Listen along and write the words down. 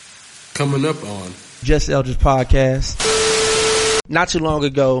Coming up on Just Eldridge Podcast. Not too long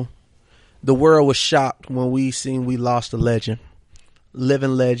ago, the world was shocked when we lost a legend,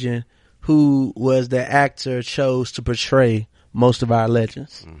 living legend, who was the actor chose to portray most of our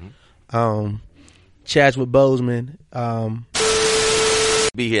legends. Chadwick Boseman.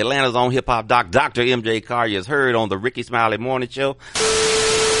 Be here, Atlanta's own hip hop doc, Dr. MJ Collier is heard on the Ricky Smiley Morning Show.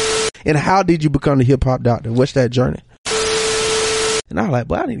 And how did you become the hip hop doctor? What's that journey? And I was like,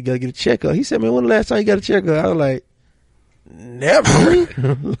 boy, I need to go get a checkup. He said, man, when the last time you got a checkup? I was like, never.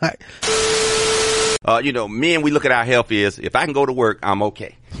 Like, men, we look at our health as, if I can go to work, I'm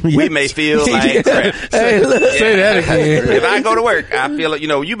okay. Yes. We may feel like crap. Hey, look, say that again. If I go to work, I feel like,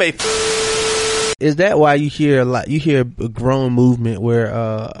 you may. Is that why you hear a growing movement where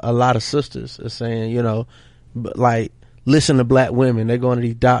a lot of sisters are saying, like, listen to black women, they're going to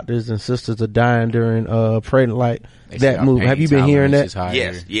these doctors and sisters are dying during pregnant, like that movement. Have you been hearing that?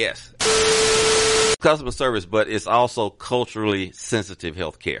 Yes. Customer service, but it's also culturally sensitive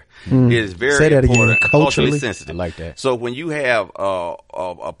healthcare. It is very important. Again, culturally sensitive. I like that. So when you have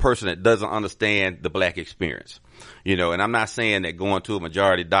a person that doesn't understand the black experience, and I'm not saying that going to a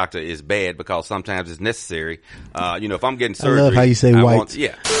majority doctor is bad, because sometimes it's necessary. If I'm getting surgery, I love how you say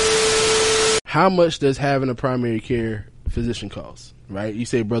white. How much does having a primary care physician cost? Right? You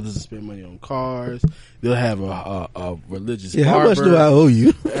say brothers will spend money on cars. They'll have a religious barber. How much do I owe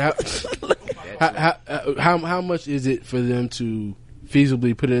you? How much is it for them to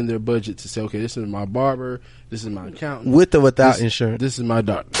feasibly put it in their budget to say, okay, this is my barber, this is my accountant, with or without insurance, this is my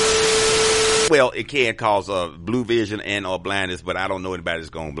doctor? Well, it can cause blue vision and or blindness, but I don't know anybody that's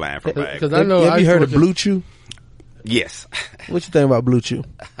going blind from bag. Because I know. Have you heard of Blue Chew? Yes. What you think about Blue Chew?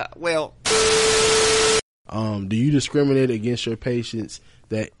 Well, do you discriminate against your patients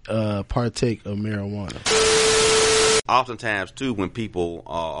that partake of marijuana? Oftentimes, too, when people,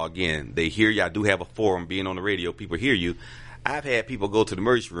 again, they hear you. I do have a forum, being on the radio, people hear you. I've had people go to the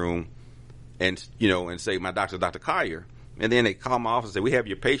emergency room and, and say, my doctor, Dr. Collier. And then they call my office and say, we have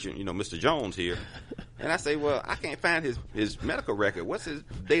your patient, Mr. Jones here. And I say, well, I can't find his medical record. What's his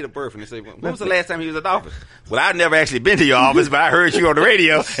date of birth? And they say, well, when was the last time he was at the office? Well, I've never actually been to your office, but I heard you on the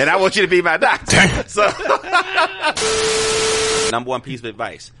radio, and I want you to be my doctor. So, number one piece of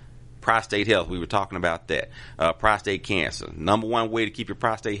advice. Prostate health. We were talking about that. Prostate cancer. Number one way to keep your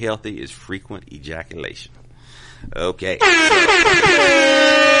prostate healthy is frequent ejaculation. Okay. Don't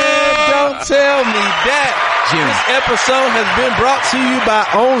tell me that. This episode has been brought to you by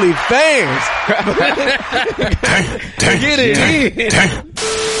OnlyFans. Get it in.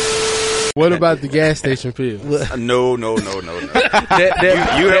 What about the gas station pill? No. You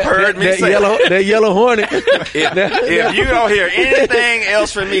have heard me say that yellow hornet. If you don't hear anything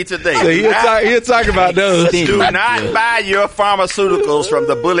else from me today, so he'll talk about those. Do not buy your pharmaceuticals from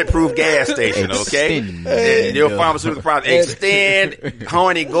the Bulletproof gas station, okay? Your pharmaceutical product. Extend,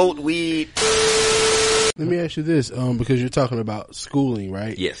 honey, goat weed. Let me ask you this, because you're talking about schooling,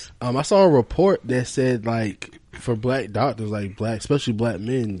 right? Yes. I saw a report that said, like, for black doctors, like especially black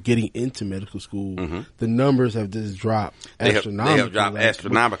men getting into medical school, the numbers have just dropped astronomically. They have dropped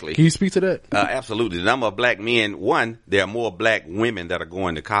astronomically. Can you speak to that? Absolutely. The number of black men, there are more black women that are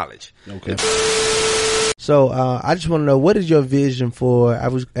going to college. Okay. So I just want to know, what is your vision for,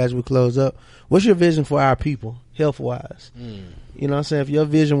 as we close up, what's your vision for our people, health-wise? You know what I'm saying? If your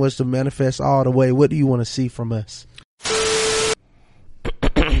vision was to manifest all the way, what do you want to see from us?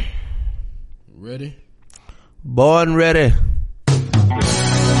 Ready? Born ready.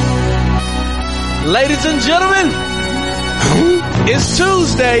 Ladies and gentlemen, it's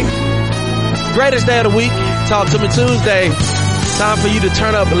Tuesday. Greatest day of the week. Talk to me Tuesday. Time for you to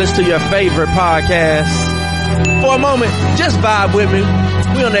turn up and listen to your favorite podcast. For a moment, just vibe with me.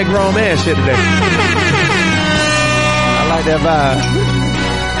 We on that grown man shit today. I like that vibe.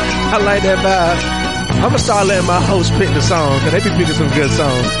 I'm going to start letting my host pick the song, because they be picking some good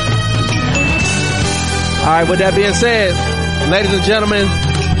songs. All right, with that being said, ladies and gentlemen,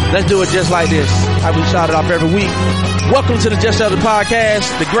 let's do it just like this. I will shout it off every week. Welcome to the Just Eldridge Podcast,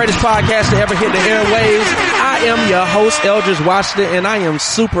 the greatest podcast to ever hit the airwaves. I am your host, Eldridge Washington, and I am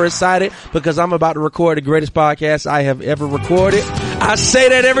super excited because I'm about to record the greatest podcast I have ever recorded. I say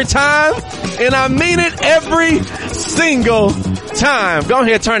that every time, and I mean it every single time. Go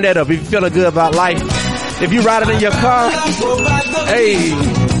ahead, turn that up if you're feeling good about life. If you're riding in your car, hey.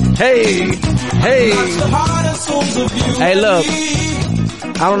 Hey, look,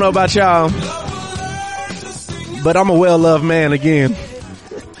 I don't know about y'all, but I'm a well-loved man again.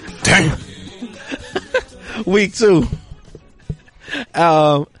 Week 2.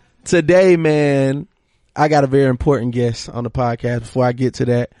 Today, man, I got a very important guest on the podcast. Before I get to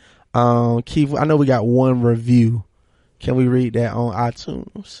that, Keith, I know we got one review. Can we read that on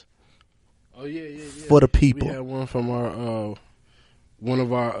iTunes? Oh yeah. For the people. We had one from our one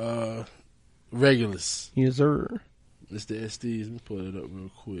of our regulars. Yes, sir. It's the SDs. Let me pull it up real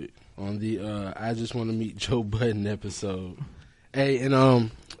quick on the I Just Want to Meet Joe Budden episode. Hey,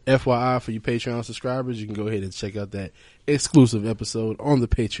 and FYI for you Patreon subscribers, you can go ahead and check out that exclusive episode on the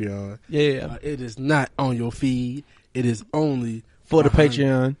Patreon. Yeah. It is not on your feed. It is only for the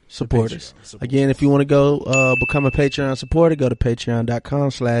Patreon supporters. Again, if you want to go become a Patreon supporter, go to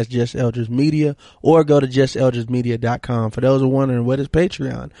patreon.com/JustEldridgeMedia or go to JustEldridgeMedia.com. For those who are wondering, what is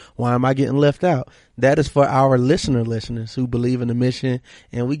Patreon? Why am I getting left out? That is for our listeners who believe in the mission,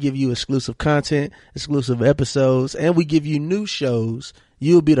 and we give you exclusive content, exclusive episodes, and we give you new shows.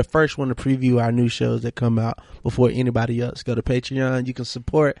 You'll be the first one to preview our new shows that come out before anybody else. Go to Patreon. You can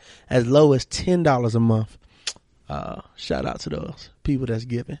support as low as $10 a month. Shout out to those people that's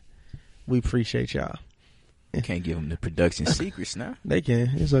giving. We appreciate y'all. Can't give them the production secrets now. They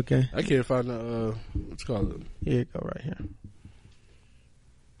can. It's okay. I can't find the what's called. Here, go right here.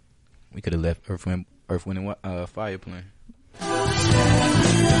 We could have left Earth, Wind, and Fire playing.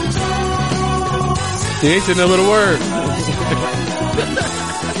 He ain't said nothing but a word.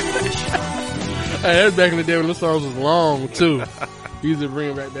 Hey, that's back in the day when the songs was long too. You used to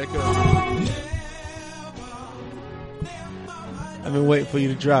bring it right back up. I've been waiting for you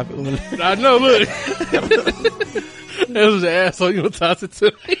to drop it. I know, look. That was an asshole. You gonna toss it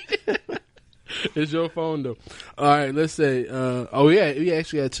to me? It's your phone though. All right, let's say. Yeah, we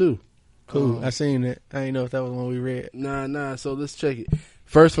actually had two. Cool. I seen it. I didn't know if that was one we read. Nah. So let's check it.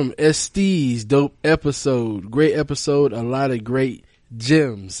 First from SD's dope episode. Great episode. A lot of great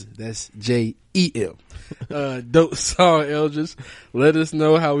gems. That's JEM. Dope song, Eldridge. Let us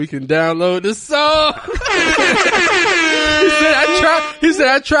know how we can download the song. He said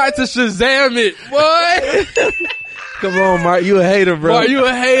I tried to Shazam it, boy. Come on, Mark. You a hater, bro. Boy, you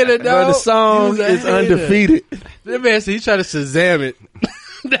a hater, dog. Bro, the song is undefeated. That man said he tried to Shazam it.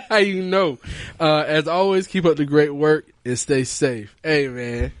 That's how you know. As always, keep up the great work and stay safe. Hey,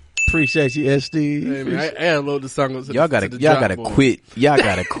 man. Appreciate you, SD. Hey, man. I gotta load the song up to y'all gotta quit. Y'all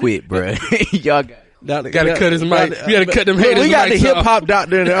gotta quit, bro. Y'all gotta cut his mic. You gotta cut them haters. We got the hip hop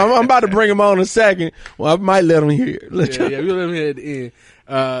doctor in there. I'm about to bring him on in a second. Well, I might let him hear it. Yeah, we'll let him hear it at the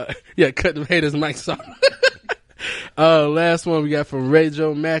end. Cut them haters mics off. Last one we got from Ray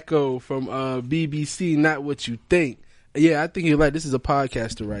Joe Mako from BBC, Not What You Think. Yeah, I think you're right. This is a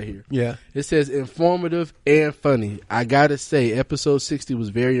podcaster right here. Yeah. It says informative and funny. I gotta say, episode 60 was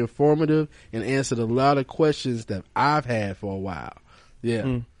very informative and answered a lot of questions that I've had for a while.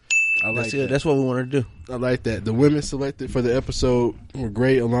 Yeah. I like that. That's what we want to do. I like that. The women selected for the episode were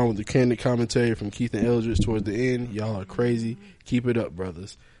great, along with the candid commentary from Keith and Eldridge towards the end. Y'all are crazy. Keep it up,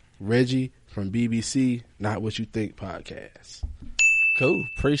 brothers. Reggie from BBC, Not What You Think podcast. Cool.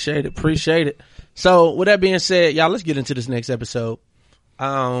 Appreciate it. So, with that being said, y'all, let's get into this next episode.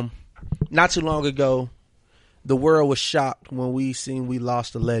 Not too long ago, the world was shocked when we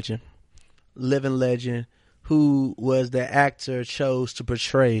lost a legend, living legend, who was the actor chose to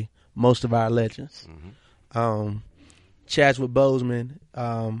portray most of our legends. Chadwick Boseman,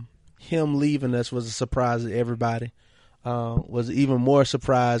 him leaving us was a surprise to everybody. Was even more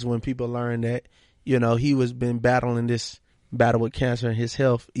surprised when people learned that, he was been battling this battle with cancer and his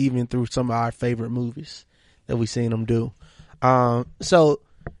health, even through some of our favorite movies that we seen him do. So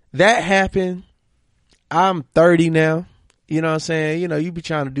that happened. I'm 30 now. You know what I'm saying? You be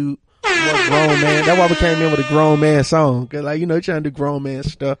trying to do more grown man. That's why we came in with a grown man song. Cause trying to do grown man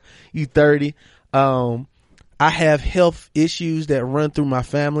stuff. You 30. I have health issues that run through my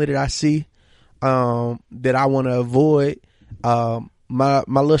family that I see, that I want to avoid. My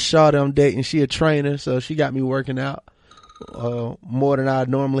little shawty I'm dating, she a trainer, so she got me working out more than I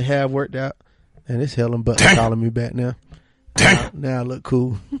normally have worked out. And it's Helen Butler calling me back now. Now I look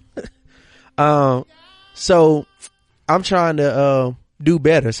cool. So I'm trying to do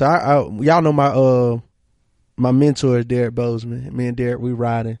better. So y'all know my mentor is Derek Boseman. Me and Derek, we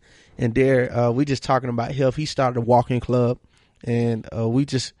riding, and Derek, we just talking about health. He started a walking club, and we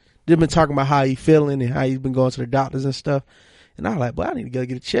just been talking about how he feeling and how he's been going to the doctors and stuff. And I was like, boy, I need to go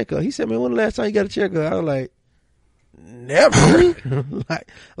get a checkup. He said, man, when the last time you got a checkup? I was like, never.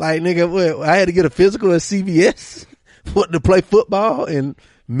 like nigga, what, I had to get a physical at CVS to play football in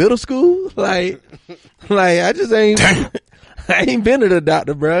middle school. Like I just ain't. I ain't been to the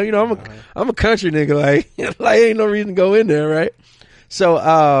doctor, bro. I'm a country nigga. Like ain't no reason to go in there, right?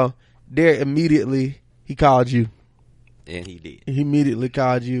 So, Derek immediately he called you, and he did. He immediately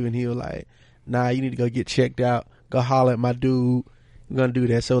called you, and he was like, "Nah, you need to go get checked out. Go holler at my dude. we're going to do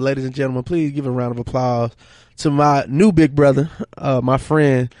that. So, ladies and gentlemen, please give a round of applause to my new big brother, my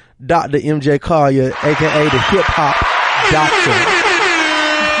friend, Dr. MJ Collier, a.k.a. the Hip Hop Doctor.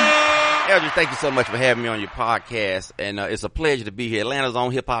 Eldridge, thank you so much for having me on your podcast, and it's a pleasure to be here. Atlanta's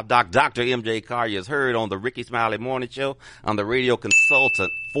own hip hop doc, Dr. MJ Collier, is heard on the Ricky Smiley Morning Show. I'm the radio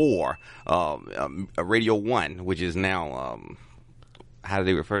consultant for Radio 1, which is now how do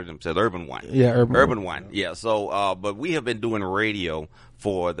they refer to themselves? Urban One. Yeah, Urban One. Yeah. So, but we have been doing radio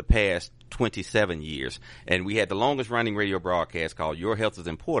for the past 27 years, and we had the longest running radio broadcast called Your Health is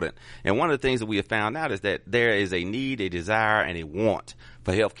Important. And one of the things that we have found out is that there is a need, a desire, and a want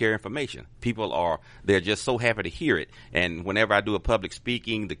for healthcare information. They're just so happy to hear it. And whenever I do a public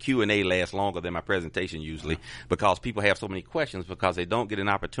speaking, the Q&A lasts longer than my presentation usually, because people have so many questions because they don't get an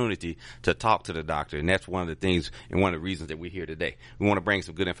opportunity to talk to the doctor. And that's one of the things and one of the reasons that we're here today. We want to bring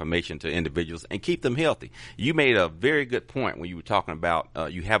some good information to individuals and keep them healthy. You made a very good point when you were talking about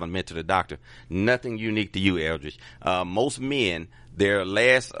you haven't mentored a doctor. Nothing unique to you, Eldridge. Most men, their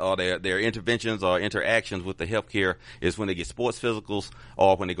last or their interventions or interactions with the healthcare is when they get sports physicals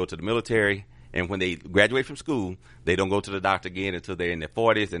or when they go to the military, and when they graduate from school, they don't go to the doctor again until they're in their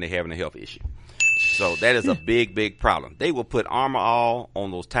 40s and they're having a health issue. So that is a big, big problem. They will put Armor All on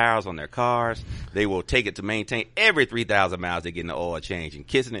those tires on their cars. They will take it to maintain. Every 3,000 miles they get the oil change and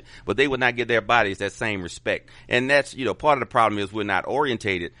kissing it, but they will not give their bodies that same respect. And that's, part of the problem is we're not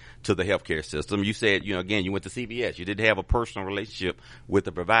orientated to the healthcare system. You said, again, you went to CVS. You didn't have a personal relationship with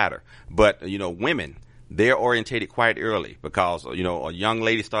the provider. But, women, they're orientated quite early because, a young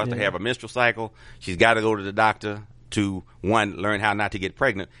lady starts to have a menstrual cycle. She's got to go to the doctor to, one, learn how not to get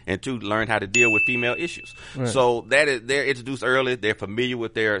pregnant, and two, learn how to deal with female issues. Right. So they're introduced early. They're familiar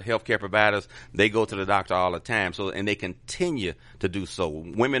with their healthcare providers. They go to the doctor all the time. And they continue to do so.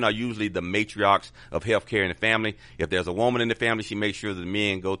 Women are usually the matriarchs of healthcare in the family. If there's a woman in the family, she makes sure that the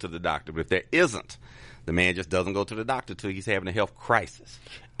men go to the doctor. But if there isn't, the man just doesn't go to the doctor till he's having a health crisis.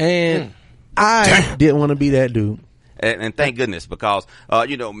 And I didn't want to be that dude. And thank goodness, because,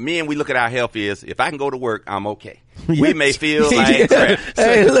 men, we look at our health is, if I can go to work, I'm okay. We may feel like crap.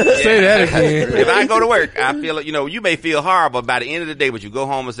 Hey, look, say that again. If I go to work, I feel like, you may feel horrible by the end of the day, but you go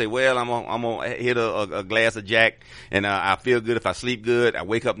home and say, well, I'm gonna hit a glass of Jack, and I feel good if I sleep good. I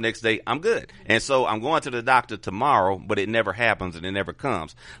wake up next day, I'm good. And so I'm going to the doctor tomorrow, but it never happens and it never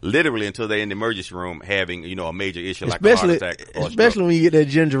comes. Literally until they're in the emergency room having, a major issue like a heart attack. Especially when you get that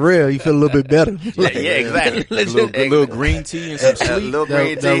ginger ale, you feel a little bit better. Exactly. A little green tea and some sleep. A little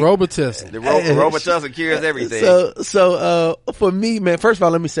green tea. The Robitussin. The Robitussin cures everything. So for me, man, first of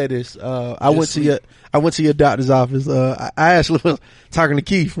all, let me say this. I went to your doctor's office. I actually was talking to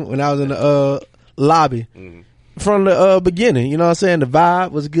Keith when I was in the lobby from the beginning. You know what I'm saying? The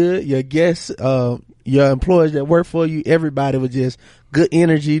vibe was good. Your guests, your employees that work for you, everybody was just good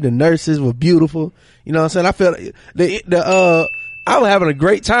energy. The nurses were beautiful. You know what I'm saying? I felt I was having a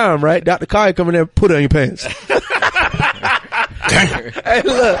great time, right? Dr. Collier coming there, put it on your pants. Hey,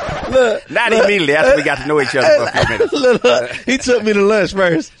 look. Not immediately after we got to know each other for a few minutes. Look, he took me to lunch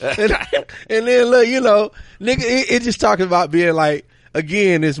first. And then look, nigga, it just talking about being like,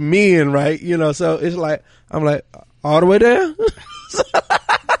 again, it's men, right? So it's like, I'm like, all the way down?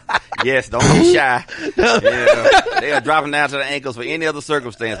 Yes, don't be shy. They are dropping down to the ankles for any other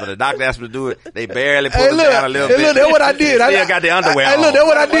circumstance, but the doctor asked them to do it. They barely pulled them down a little bit. Look, that's what I did. Still got the underwear on. Look, that's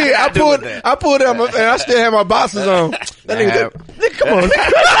what I did. I pulled them, and I still have my boxes on. That nigga, come on.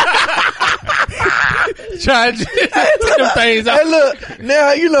 Trying to take them things out. Hey, look,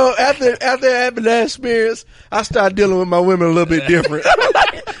 now, after having that experience, I started dealing with my women a little bit different.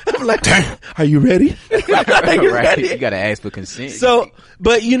 I'm like, are you ready? Are you ready? You gotta ask for consent. So,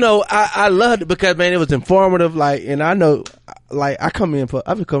 but I loved it because, man, it was informative. Like, and I know, like, I've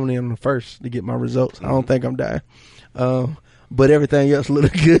been coming in on the first to get my results. I don't think I'm dying. But everything else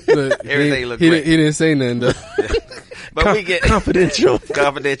looked good. Everything looked great. He didn't say nothing though. But we get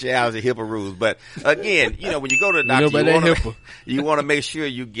confidentiality, HIPAA rules. But again, when you go to the doctor, you want to make sure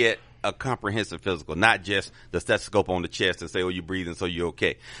you get a comprehensive physical, not just the stethoscope on the chest and say, oh, you're breathing, so you're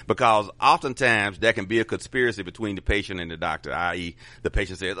okay. Because oftentimes there can be a conspiracy between the patient and the doctor, i.e. the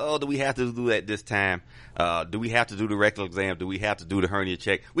patient says, oh, do we have to do that this time? Do we have to do the rectal exam? Do we have to do the hernia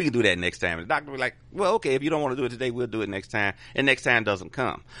check? We can do that next time. And the doctor will be like, well, okay, if you don't want to do it today, we'll do it next time. And next time doesn't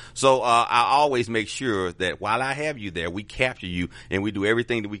come. So I always make sure that while I have you there, we capture you and we do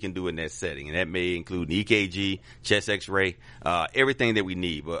everything that we can do in that setting. And that may include an EKG, chest x-ray, everything that we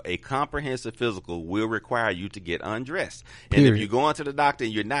need. But a comprehensive physical will require you to get undressed. And if you're going to the doctor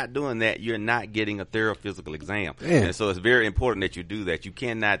and you're not doing that, you're not getting a thorough physical exam. And so it's very important that you do that. You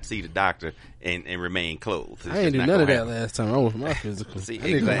cannot see the doctor and remain clothed. It's I ain't just do not none of gonna that happen. last time. I went for my physical. See, I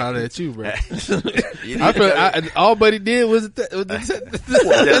didn't go exactly. holler at you, bro. You I need to- feel all Buddy did was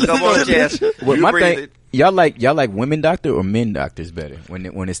Just come on, Jess. Well, You my breathe thing, it. y'all like women doctor or men doctors better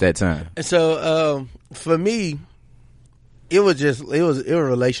when it's that time? And so for me, it was a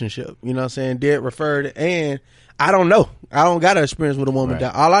relationship. You know what I'm saying? Dad referred, and I don't know. I don't got an experience with a woman.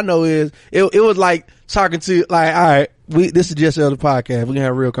 Right. All I know is it was like talking to, like, all right, this is Just Elder Podcast. We can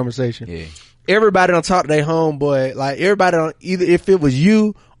have a real conversation. Yeah. Everybody don't talk to their homeboy. Like, everybody don't, either if it was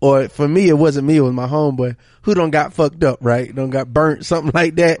you or for me, it wasn't me, it was my homeboy who done got fucked up, right? Done got burnt, something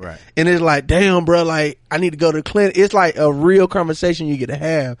like that. Right. And it's like, damn, bro, like, I need to go to the clinic. It's like a real conversation you get to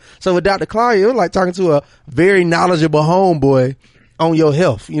have. So with Dr. Claudia, it was like talking to a very knowledgeable homeboy on your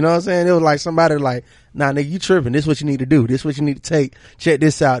health. You know what I'm saying? It was like somebody like, nah, nigga, you tripping. This is what you need to do. This is what you need to take. Check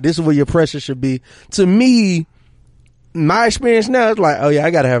this out. This is where your pressure should be. To me, my experience now is like, oh yeah,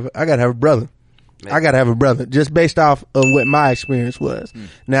 I gotta have a brother. I gotta have a brother, just based off of what my experience was.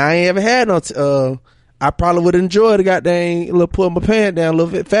 Now I ain't ever had no. I probably would enjoy the goddamn pull my pants down a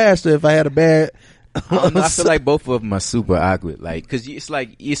little bit faster if I had a bad. I don't know, I feel like both of them are super awkward, like, cause it's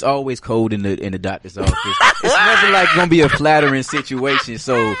like, it's always cold in the doctor's office. It's never like gonna be a flattering situation.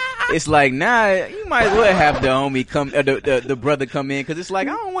 So it's like, nah, you might as well have the homie come, the brother come in, cause it's like,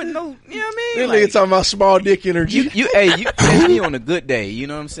 I don't want no, you know what I This mean? nigga Like, talking about small dick energy. you catch me on a good day, you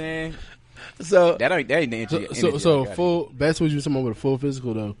know what I'm saying? So That ain't the energy. so I got. full. That's what you were talking about with a full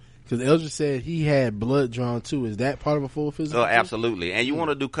physical though, because Eldridge said he had blood drawn too. Is that part of a full physical? Oh, absolutely. And you want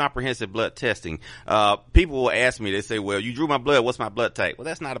to do comprehensive blood testing. People will ask me, they say, well, you drew my blood. What's my blood type? Well,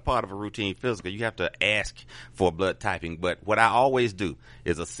 that's not a part of a routine physical. You have to ask for blood typing. But what I always do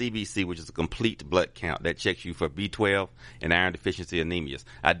is a CBC, which is a complete blood count that checks you for B12 and iron deficiency anemias.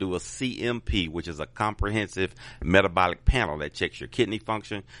 I do a CMP, which is a comprehensive metabolic panel that checks your kidney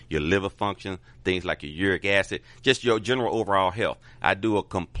function, your liver function, things like your uric acid, just your general overall health. I do a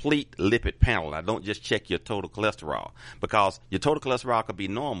complete lipid panel. I don't just check your total cholesterol, because your total cholesterol could be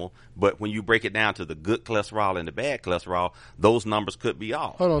normal, but when you break it down to the good cholesterol and the bad cholesterol, those numbers could be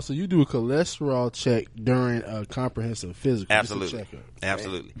off. Hold on. So you do a cholesterol check during a comprehensive physical? just a Absolutely. checkup.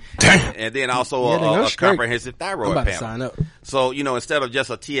 Absolutely. And then also Yeah, nigga, I'm a straight. comprehensive I'm thyroid about to panel. sign up. So, instead of just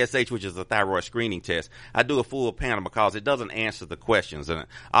a TSH, which is a thyroid screening test, I do a full panel because it doesn't answer the questions. And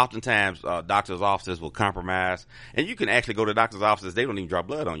oftentimes, doctors' offices will compromise. And you can actually go to doctors' offices. They don't even draw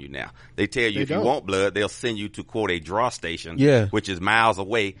blood on you now. They tell you They if don't. you want blood, they'll send you to, quote, a draw station, Yeah. which is miles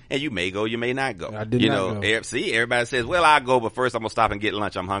away. And you may go, you may not go. I did not go. See, everybody says, well, I'll go, but first I'm going to stop and get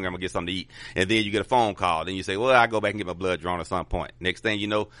lunch. I'm hungry. I'm going to get something to eat. And then you get a phone call. Then you say, well, I'll go back and get my blood drawn at some point. Next thing you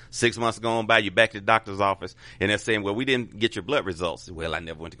know, 6 months going by, you're back to the doctor's office, and they're saying, well, we didn't get your blood results. Well, I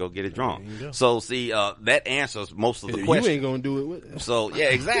never went to go get it drawn. So, see, that answers most of the You questions. ain't gonna do it with. So, yeah,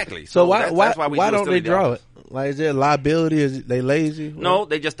 exactly. So why that's we do it don't still they in the draw office. it? Like, is there liability? Is they lazy? No,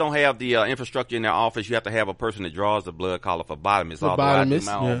 they just don't have the infrastructure in their office. You have to have a person that draws the blood called a phlebotomist. Although I do Phlebotomist,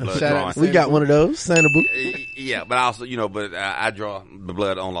 my own yeah. blood Shout out drawing. to We got one of those. Santa Boo. Yeah, but also, I draw the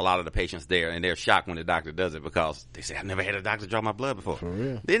blood on a lot of the patients there, and they're shocked when the doctor does it because they say, I've never had a doctor draw my blood before. For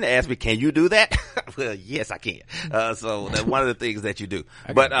real. Then they ask me, can you do that? Well, yes, I can. So that's one of the things that you do.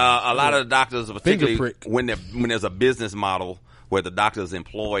 But a lot of the doctors, particularly prick. when there's a business model where the doctor is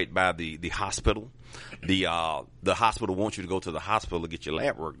employed by the hospital, the hospital wants you to go to the hospital to get your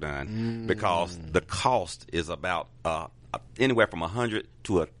lab work done because the cost is about anywhere from 100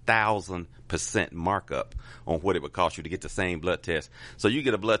 to 1,000% markup on what it would cost you to get the same blood test. So you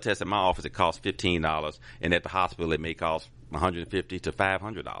get a blood test at my office, it costs $15, and at the hospital it may cost $150 to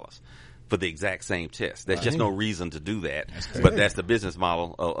 $500 for the exact same test. There's just no reason to do that, but that's the business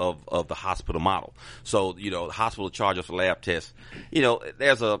model of the hospital model. So, the hospital charges for lab tests.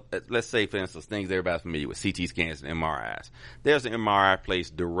 There's let's say, for instance, things everybody's familiar with, CT scans and MRIs. There's an MRI place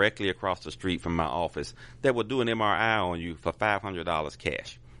directly across the street from my office that will do an MRI on you for $500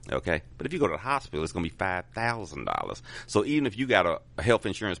 cash. Okay, but if you go to the hospital, it's going to be $5,000. So even if you got a health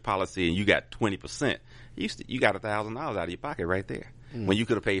insurance policy and you got 20%, you got $1,000 out of your pocket right there. When you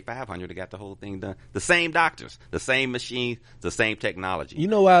could have paid $500 to get the whole thing done. The same doctors, the same machines, the same technology. You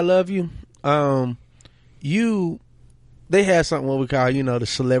know why I love you? They have something what we call, the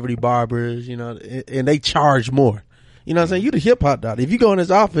celebrity barbers, and they charge more. You know what I'm saying? You the hip hop doctor. If you go in his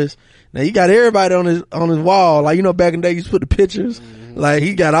office, now you got everybody on his wall. Like, back in the day, you used to put the pictures. Like,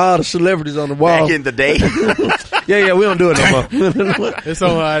 he got all the celebrities on the wall. Back in the day. Yeah, we don't do it no more. It's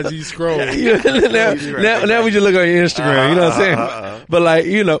on IG scroll. now we just look on your Instagram. You know what I'm saying? But like,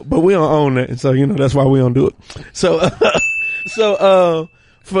 but we don't own that, and so that's why we don't do it. So,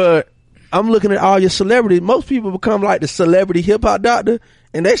 for I'm looking at all your celebrities. Most people become like the celebrity hip hop doctor,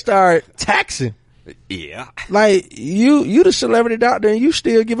 and they start taxing. Yeah. Like you the celebrity doctor, and you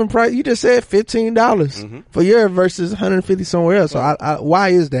still giving price. You just said $15 for your versus $150 somewhere else. So why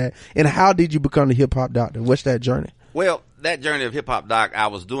is that? And how did you become the hip hop doctor? What's that journey? Well, that journey of hip hop doc, I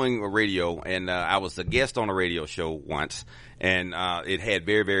was doing a radio, and I was a guest on a radio show once, and it had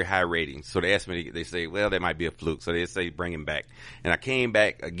very, very high ratings. So they asked me, they say, well, that might be a fluke. So they say, bring him back. And I came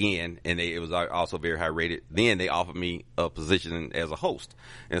back again, and it was also very high rated. Then they offered me a position as a host.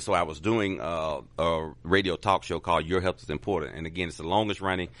 And so I was doing a radio talk show called Your Health is Important. And again, it's the longest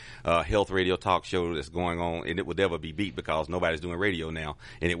running health radio talk show that's going on, and it will never be beat because nobody's doing radio now,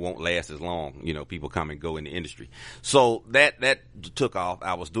 and it won't last as long. You know, people come and go in the industry. So that took off.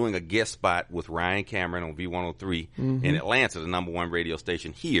 I was doing a guest spot with Ryan Cameron on V103 in Atlanta, the #1 radio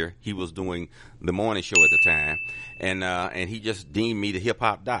station here. He was doing the morning show at the time, and he just deemed me the hip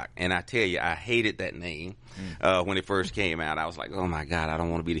hop doc. And I tell you, I hated that name when it first came out. I was like, oh my God, I don't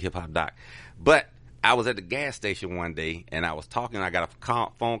want to be the hip hop doc. But I was at the gas station one day, and I was talking. I got a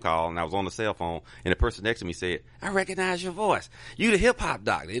phone call, and I was on the cell phone, and the person next to me said, I recognize your voice. You the hip hop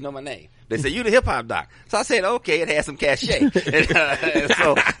doc. They didn't know my name. They said, you the hip hop doc. So I said, okay, it had some cachet. and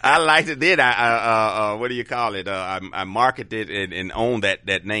so I liked it. Then what do you call it? I marketed and own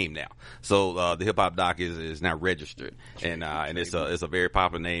that name now. So, the hip hop doc is now registered. And it's a very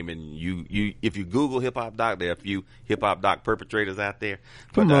popular name. And if you Google hip hop doc, there are a few hip hop doc perpetrators out there.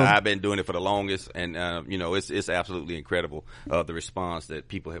 But, I've been doing it for the longest. And, it's absolutely incredible, the response that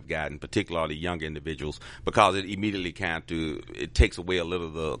people have gotten, particularly younger individuals, because it immediately it takes away a little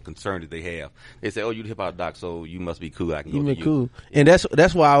of the concern that they have. They say, oh, you the hip hop doc, so you must be cool. I can go to you. Cool. And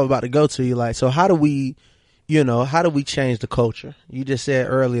that's why I was about to go to you. Like, so how do we change the culture? You just said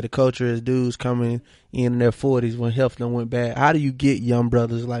earlier the culture is dudes coming in their 40s when health done went bad. How do you get young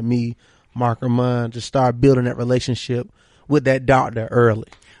brothers like me, Mark Ramon, to start building that relationship with that doctor early?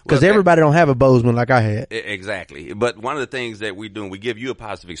 Because everybody don't have a Bozeman like I had. Exactly. But one of the things that we do, we give you a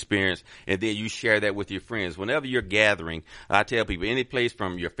positive experience, and then you share that with your friends. Whenever you're gathering, I tell people, any place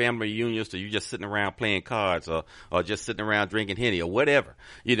from your family reunions to you just sitting around playing cards or just sitting around drinking Henny or whatever,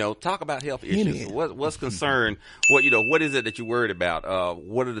 talk about health issues. What's concerned? What is it that you're worried about?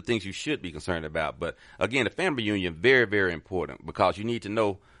 What are the things you should be concerned about? But again, the family reunion, very, very important, because you need to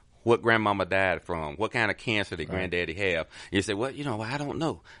know what grandmama died from, what kind of cancer did granddaddy have. You say, well, I don't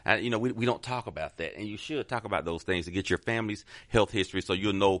know. We don't talk about that. And you should talk about those things to get your family's health history so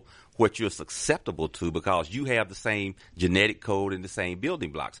you'll know what you're susceptible to, because you have the same genetic code and the same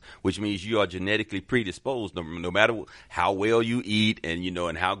building blocks, which means you are genetically predisposed. No matter how well you eat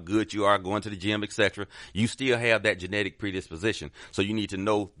and how good you are going to the gym, etc., you still have that genetic predisposition. So you need to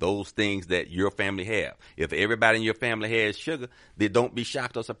know those things that your family have. If everybody in your family has sugar, then don't be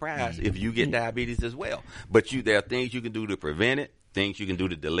shocked or surprised if you get diabetes as well. But there are things you can do to prevent it, things you can do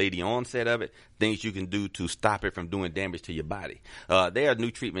to delay the onset of it, things you can do to stop it from doing damage to your body. There are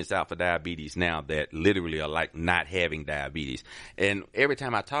new treatments out for diabetes now that literally are like not having diabetes. And every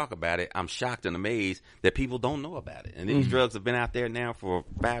time I talk about it, I'm shocked and amazed that people don't know about it. And these drugs have been out there now for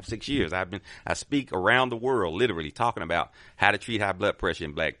 5-6 years. I speak around the world literally talking about how to treat high blood pressure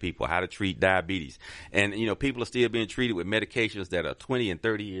in black people, how to treat diabetes. And, people are still being treated with medications that are 20 and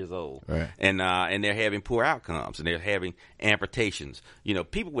 30 years old. Right. And they're having poor outcomes, and they're having amputations.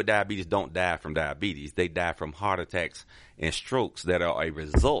 People with diabetes don't die from diabetes. They die from heart attacks and strokes that are a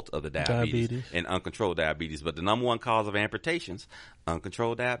result of the diabetes. And uncontrolled diabetes. But the #1 cause of amputations,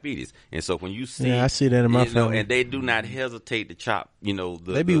 uncontrolled diabetes. And so when you see, I see that in my family, and they do not hesitate to chop, the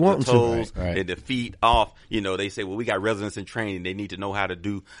toes and the feet off. They say, well, we got residents in training. They need to know how to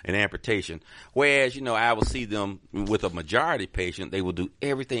do an amputation. Whereas, I will see them with a majority patient. They will do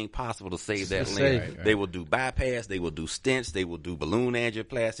everything possible to save that limb. Right. They will do bypass. They will do stents. They will do balloon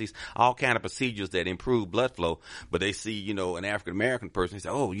angioplasties, all kind of procedures that improve blood flow. But they see, an African American person, they say,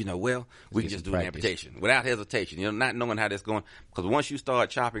 oh, we can just do an amputation without hesitation, not knowing how that's going. Because once you start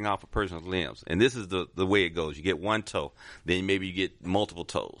chopping off a person's limbs, and this is the way it goes, you get one toe, then maybe you get multiple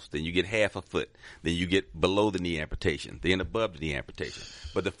toes, then you get half a foot, then you get below the knee amputation, then above the knee amputation.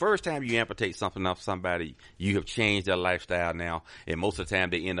 But the first time you amputate something off somebody, you have changed their lifestyle now, and most of the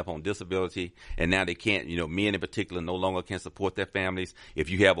time they end up on disability, and now they can't, men in particular no longer can support their families. If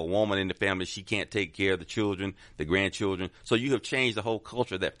you have a woman in the family, she can't take care of the children, the grandchildren. So you have changed the whole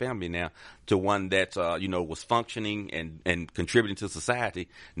culture of that family now to one that, was functioning and contributing to society.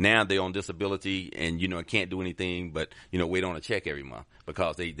 Now they're on disability and, can't do anything but, wait on a check every month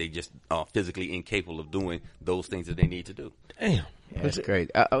because they just are physically incapable of doing those things that they need to do. Damn. Yeah, that's great.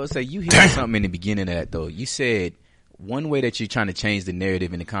 I would say you hit something in the beginning of that, though. You said one way that you're trying to change the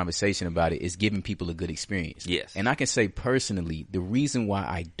narrative and the conversation about it is giving people a good experience. Yes. And I can say personally, the reason why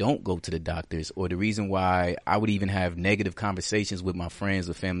I don't go to the doctors, or the reason why I would even have negative conversations with my friends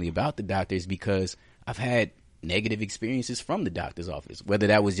or family about the doctor, is because I've had negative experiences from the doctor's office, whether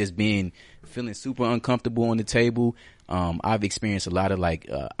that was just feeling super uncomfortable on the table. I've experienced a lot of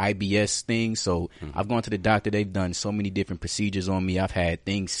IBS things. So I've gone to the doctor. They've done so many different procedures on me. I've had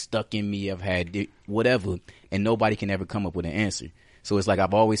things stuck in me. I've had whatever, and nobody can ever come up with an answer. So it's like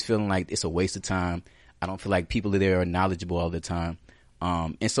I've always feeling like it's a waste of time. I don't feel like people there are knowledgeable all the time.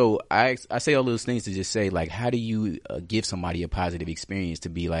 And so I say all those things to just say, like, how do you give somebody a positive experience to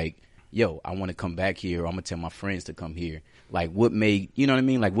be like, yo, I want to come back here, or I'm going to tell my friends to come here. Like, what made, you know what I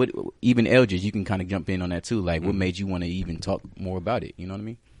mean? Like, what, even Eldridge, you can kind of jump in on that too. Like, what made you want to even talk more about it? You know what I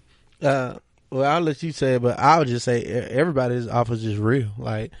mean? Well, I'll let you say it, but I would just say everybody's office is real.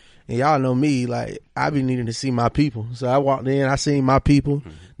 Like, and y'all know me, like, I be needing to see my people. So I walked in, I seen my people.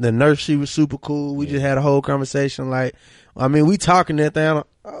 The nurse, she was super cool. We just had a whole conversation. Like, I mean, we talking that thing.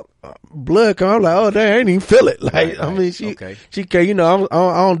 Blood come. I'm like, oh, damn, I ain't even feel it. Like, Right. I mean, she care. You know,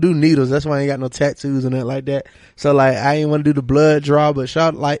 I don't do needles. That's why I ain't got no tattoos and nothing like that. So, like, I ain't want to do the blood draw, but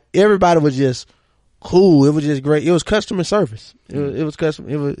like, everybody was just cool. It was just great. It was customer service. It was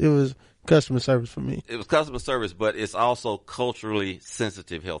customer service for me. It was customer service, but it's also culturally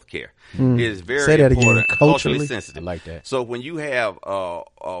sensitive healthcare. It is very Say that important. again. Culturally sensitive. I like that. So when you have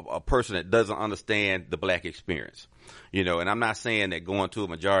a person that doesn't understand the black experience, you know, and I'm not saying that going to a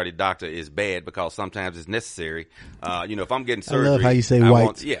majority doctor is bad, because sometimes it's necessary. You know, if I'm getting surgery, I love how you say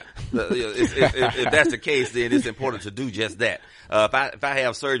white. If that's the case, then it's important to do just that. If I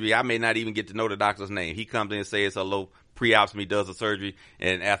have surgery, I may not even get to know the doctor's name. He comes in and says hello, pre-ops me, does the surgery,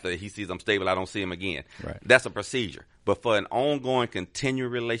 and after he sees I'm stable, I don't see him again. Right. That's a procedure. But for an ongoing,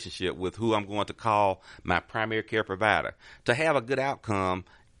 continuing relationship with who I'm going to call my primary care provider, to have a good outcome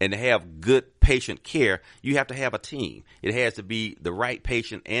and to have good patient care, you have to have a team. It has to be the right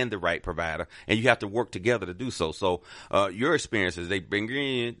patient and the right provider, and you have to work together to do so. So your experiences, they bring you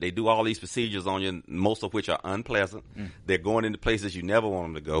in, they do all these procedures on you, most of which are unpleasant. They're going into places you never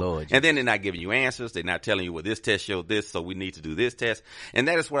want them to go. Lord, and then they're not giving you answers. They're not telling you, well, this test showed this, so we need to do this test. And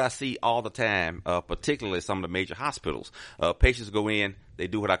that is what I see all the time, particularly at some of the major hospitals. Patients go in, they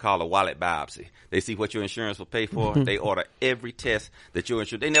do what I call a wallet biopsy. They see what your insurance will pay for. They order every test that your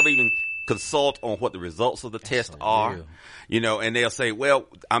insurance. They never even consult on what the results of the test are. You know, and they'll say, well,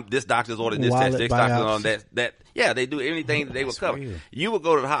 this doctor's ordered this test, this doctor's on that. Yeah, they do anything that they would cover. Real. You would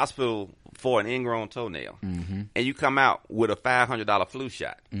go to the hospital for an ingrown toenail, and you come out with a $500 flu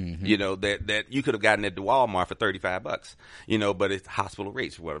shot. You know, that you could have gotten at the Walmart for $35. You know, but it's hospital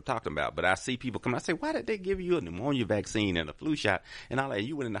rates for what I'm talking about. But I see people come out and say, why did they give you a pneumonia vaccine and a flu shot? And all that,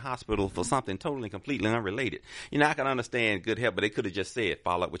 you went in the hospital for something totally completely unrelated. You know, I can understand good health, but they could have just said,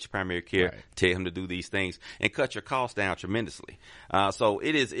 follow up with your primary care, tell him to do these things, and cut your costs down tremendously. So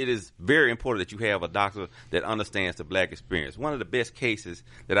it is very important that you have a doctor that understands the black experience. One of the best cases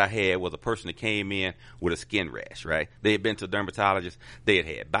that I had was a person that came in with a skin rash, right? They had been to a dermatologist, they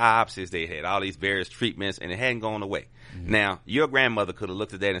had biopsies, they had all these various treatments, and it hadn't gone away. Now, your grandmother could have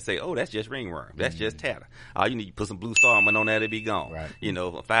looked at that and say, oh, that's just ringworm. That's just tatter. All you need to put some blue star on that, it'll be gone. Right. You know,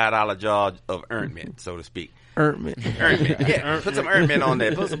 a $5 jar of ointment, so to speak. Ointment. Yeah, put some ointment on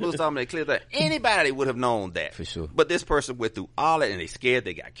there. Put some blue star on there, clear that. Anybody would have known that. For sure. But this person went through all that, and they scared,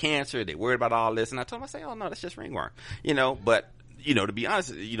 they got cancer, they worried about all this. And I told them, I say, oh, no, that's just ringworm. You know, but you know, to be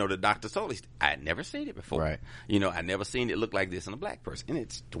honest, you know, the doctor told me, I had never seen it before. Right. You know, I never seen it look like this in a black person. And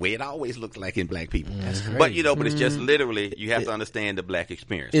it's the way it always looks like in black people. That's great. But, you know, but it's just literally, you have to understand the black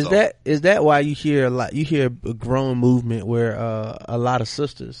experience. Is that why you hear a growing movement where a lot of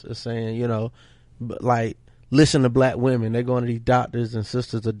sisters are saying, you know, like, listen to black women. They're going to these doctors and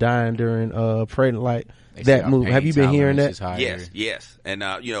sisters are dying during pregnant, like, that move. Have you been hearing that? Yes. And,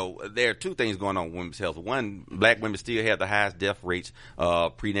 you know, there are two things going on with women's health. One, black women still have the highest death rates,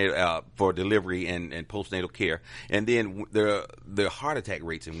 prenatal, for delivery and postnatal care. And then the heart attack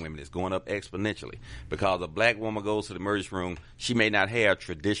rates in women is going up exponentially, because a black woman goes to the emergency room. She may not have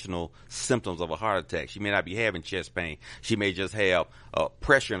traditional symptoms of a heart attack. She may not be having chest pain. She may just have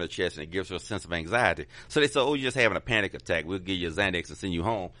pressure in her chest, and it gives her a sense of anxiety. So they say, oh, you're just having a panic attack. We'll give you a Xanax and send you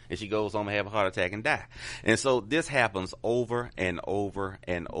home. And she goes home and have a heart attack and die. And so this happens over and over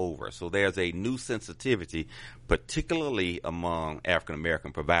and over. So there's a new sensitivity particularly among African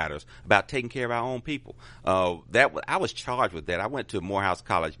American providers, about taking care of our own people. I was charged with that. I went to Morehouse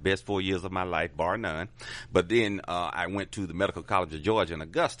College, best 4 years of my life, bar none. But then I went to the Medical College of Georgia in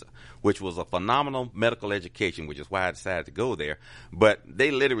Augusta, which was a phenomenal medical education, which is why I decided to go there. But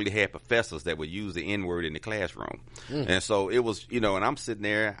they literally had professors that would use the N-word in the classroom. And so it was, and I'm sitting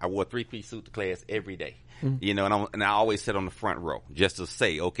there, I wore a 3-piece suit to class every day. And I always sit on the front row just to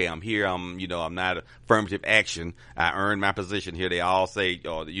say, okay, I'm here. I'm not affirmative action. I earned my position here. They all say,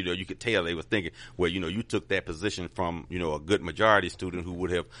 you could tell they were thinking, well, you took that position from, a good majority student who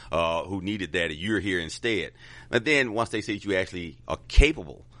would have, who needed that. You're here instead. But then once they see that you actually are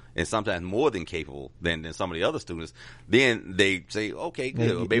capable, and sometimes more than capable than some of the other students, then they say, okay,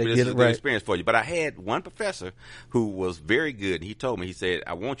 good. Well, maybe this is a good experience for you. But I had one professor who was very good, and he told me, he said,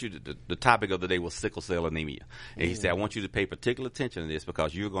 I want you to, the topic of the day was sickle cell anemia. And he said, I want you to pay particular attention to this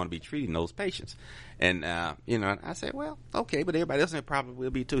because you're going to be treating those patients. And, I said, well, okay, but everybody else probably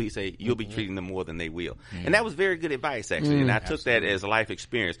will be too. He said, you'll be treating them more than they will. And that was very good advice, actually. And I took that as a life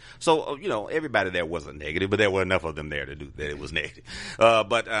experience. So, everybody there wasn't negative, but there were enough of them there to do that it was negative.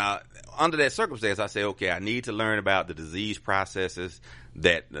 Under that circumstance, I said, okay, I need to learn about the disease processes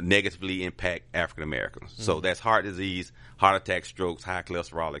that negatively impact African Americans. So that's heart disease, heart attack, strokes, high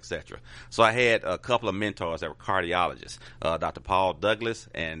cholesterol, etc. So I had a couple of mentors that were cardiologists, Dr. Paul Douglas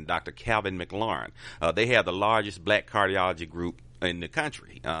and Dr. Calvin McLaurin. They have the largest black cardiology group in the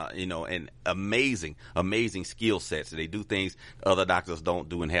country, and amazing skill sets. They do things other doctors don't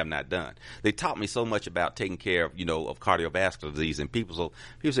do and have not done. They taught me so much about taking care of, of cardiovascular disease. And people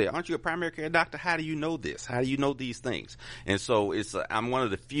say, aren't you a primary care doctor? How do you know this? How do you know these things? And so I'm one of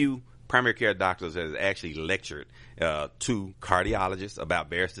the few primary care doctors that has actually lectured to cardiologists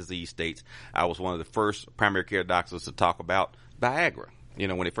about various disease states. I was one of the first primary care doctors to talk about Viagra.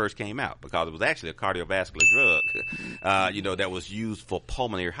 When it first came out, because it was actually a cardiovascular drug, that was used for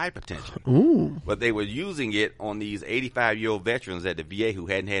pulmonary hypertension. Ooh. But they were using it on these 85-year-old veterans at the VA who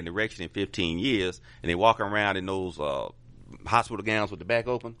hadn't had an erection in 15 years, and they walk around in those hospital gowns with the back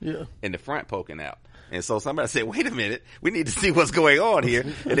open and the front poking out. And so somebody said, wait a minute, we need to see what's going on here.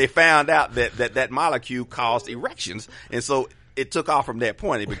 And they found out that molecule caused erections. And so it took off from that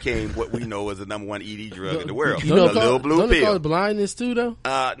point. It became what we know as the number one ED drug in the world. The little blue pill. Don't it cause blindness too, though?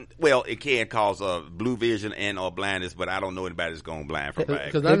 Well, it can cause blue vision and or blindness, but I don't know anybody that's going blind from Viagra.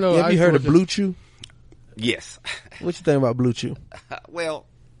 Because I know. Have you heard of Blue Chew? Yes. What you think about Blue Chew? Well,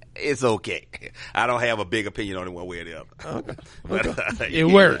 it's okay. I don't have a big opinion on it one way or the other. Okay. But, it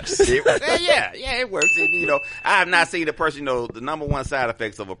works. It works. I have not seen a person, the number one side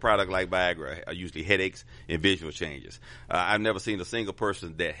effects of a product like Viagra are usually headaches and visual changes. I've never seen a single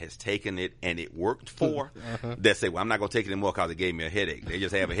person that has taken it and it worked for that say, well, I'm not going to take it anymore because it gave me a headache. They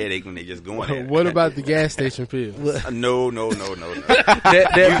just have a headache when they just go in there. What about the gas station pills? No. You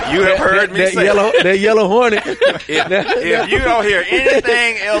have heard me say that yellow hornet. If you don't hear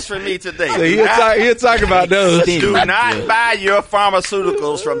anything else from me today, so he'll talk about those. Do not buy your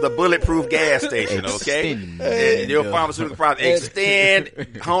pharmaceuticals from the Bulletproof gas station, okay? And your pharmaceutical product,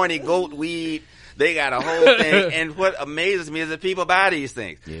 Extend, honey, goat weed. They got a whole thing. And what amazes me is that people buy these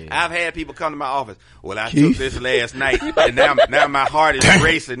things. Yeah. I've had people come to my office. Well, I took this last night, and now my heart is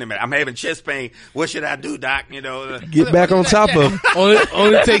racing. I'm having chest pain. What should I do, doc? Get back on top of it.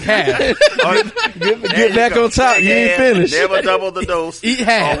 Only take half. Get back on top. You ain't finished. Never double the dose. Eat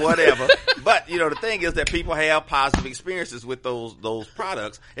half. Or whatever. But, the thing is that people have positive experiences with those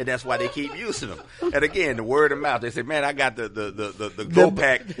products, and that's why they keep using them. And again, the word of mouth. They say, man, I got the Go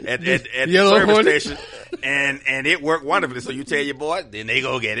Pack at the service station, and it worked wonderfully. So you tell your boy, then they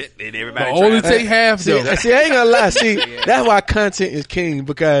go get it, and everybody only take half. See, I ain't gonna lie. See, that's why content is king,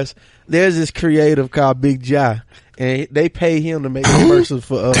 because there's this creative called Big Jai, and they pay him to make commercials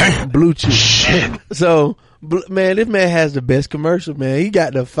for Blue Chew. So, man, this man has the best commercial, man. He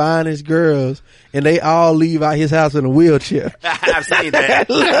got the finest girls, and they all leave out his house in a wheelchair. I've seen that.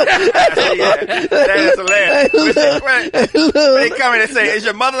 That is hilarious. They come in and say, is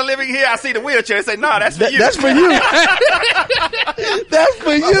your mother living here? I see the wheelchair. They say, no, that's for you. That's for you. That's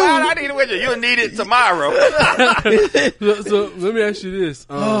for you. Why do I need a wheelchair? You'll need it tomorrow. So let me ask you this.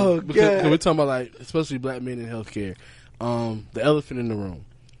 God. Because we're talking about, especially black men in healthcare, the elephant in the room.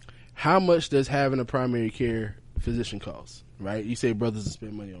 How much does having a primary care physician cost? Right? You say brothers will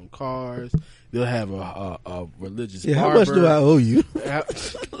spend money on cars. They'll have a religious barber. How much do I owe you?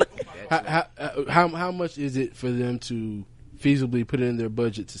 How much is it for them to feasibly put it in their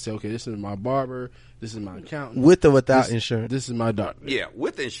budget to say, okay, this is my barber, this is my accountant. With or without insurance? This is my doctor. Yeah,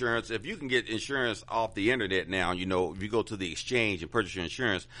 with insurance, if you can get insurance off the internet now, if you go to the exchange and purchase your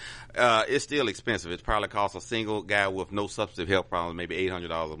insurance, it's still expensive. It probably costs a single guy with no substantive health problems maybe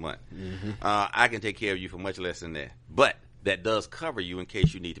 $800 a month. Mm-hmm. I can take care of you for much less than that. But that does cover you in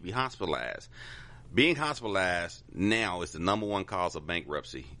case you need to be hospitalized. Being hospitalized now is the number one cause of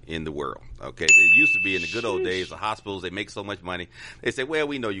bankruptcy in the world. Okay, it used to be in the good old days. The hospitals, they make so much money. They say, "Well,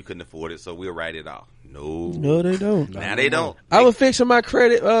 we know you couldn't afford it, so we'll write it off." No, they don't. Now they don't. I was fixing my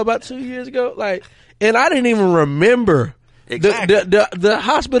credit about 2 years ago, and I didn't even remember. Exactly. The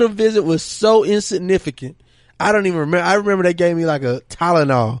hospital visit was so insignificant. I don't even remember. I remember they gave me like a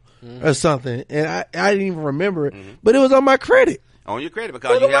Tylenol or something, and I didn't even remember it. But it was on my credit. On your credit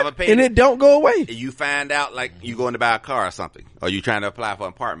because you haven't paid and it don't go away. You find out like you going to buy a car or something, or you trying to apply for an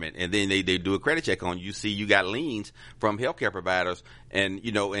apartment, and then they do a credit check on you. You see you got liens from healthcare providers, and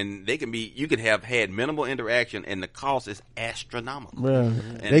and they can be, you can have had minimal interaction, and the cost is astronomical.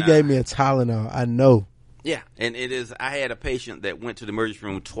 And they gave me a Tylenol. I know. Yeah, and it is. I had a patient that went to the emergency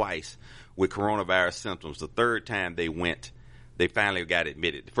room twice with coronavirus symptoms. The third time they went, they finally got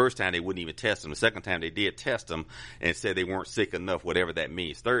admitted. The first time they wouldn't even test them. The second time they did test them and said they weren't sick enough, whatever that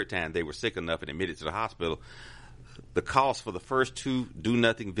means. Third time they were sick enough and admitted to the hospital. The cost for the first two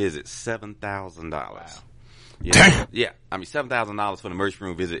do-nothing visits, $7,000. Wow. Yeah. I mean, $7,000 for an emergency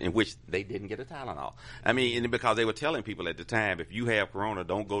room visit in which they didn't get a Tylenol. I mean, and because they were telling people at the time, if you have corona,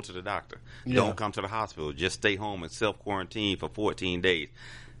 don't go to the doctor. Yeah. Don't come to the hospital. Just stay home and self-quarantine for 14 days.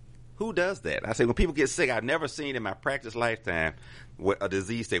 Who does that? I say when people get sick, I've never seen in my practice lifetime a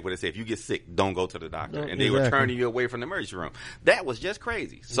disease state where they say if you get sick, don't go to the doctor, and they were turning you away from the emergency room. That was just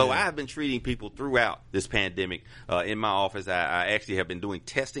crazy. So I have been treating people throughout this pandemic in my office. I actually have been doing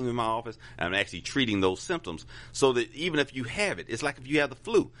testing in my office. I'm actually treating those symptoms so that even if you have it, it's like if you have the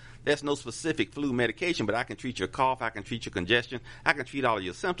flu. There's no specific flu medication, but I can treat your cough, I can treat your congestion, I can treat all of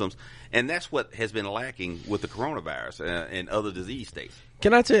your symptoms, and that's what has been lacking with the coronavirus and other disease states.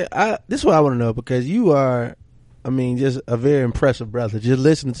 Can I tell you, this is what I want to know, because you are, just a very impressive brother. Just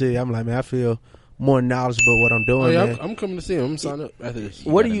listening to you, I'm like, man, I feel more knowledgeable what I'm doing. Oh, yeah, I'm coming to see him. I'm signing up after this.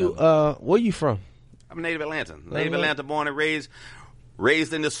 Where are you from? I'm a native Atlantan. Native Atlanta, born and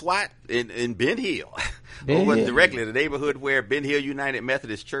raised in the SWAT in Ben Hill. Directly the neighborhood where Ben Hill United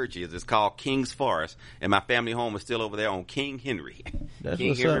Methodist Church is. It's called King's Forest, and my family home is still over there on King Henry.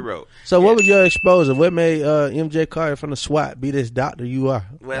 King Henry Road. So what was your exposure? What made MJ Carter from the SWAT be this doctor you are?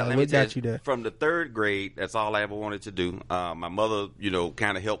 Well, let me tell you, there? From the third grade, that's all I ever wanted to do. My mother,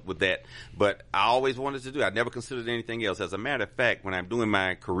 kind of helped with that, but I always wanted to do it. I never considered anything else. As a matter of fact, when I'm doing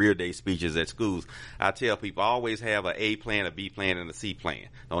my career day speeches at schools, I tell people I always have an A plan, a B plan, and a C plan.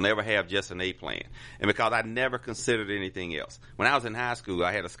 Don't ever have just an A plan. And because I never considered anything else. When I was in high school,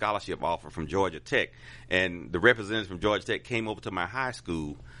 I had a scholarship offer from Georgia Tech, and the representative from Georgia Tech came over to my high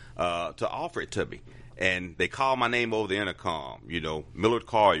school to offer it to me. And they called my name over the intercom, Millard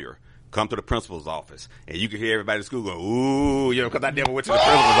Collier. Come to the principal's office, and you can hear everybody in school go, ooh, because I never went to the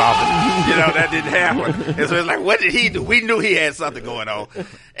principal's office. That didn't happen. And so it's like, what did he do? We knew he had something going on.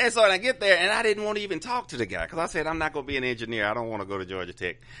 And so I get there, and I didn't want to even talk to the guy, because I said, I'm not going to be an engineer. I don't want to go to Georgia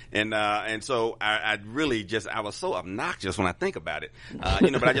Tech. And so I really I was so obnoxious when I think about it.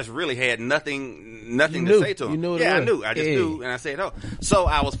 But I just really had nothing to say to him. You knew I knew. I just knew, and I said, oh. So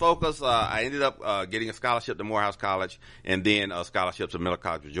I was focused. I ended up getting a scholarship to Morehouse College, and then a scholarship to Miller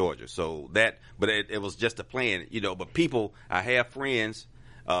College of Georgia. So but it was just a plan, but people, I have friends,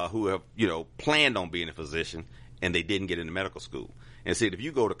 who have, planned on being a physician, and they didn't get into medical school. And see, if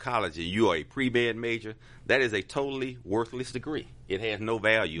you go to college and you are a pre-med major, that is a totally worthless degree. It has no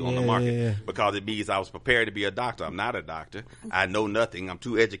value on the market because it means I was prepared to be a doctor. I'm not a doctor. I know nothing. I'm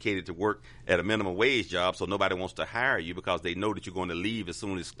too educated to work at a minimum wage job, so nobody wants to hire you because they know that you're going to leave as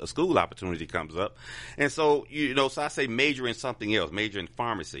soon as a school opportunity comes up. And so, so I say major in something else, major in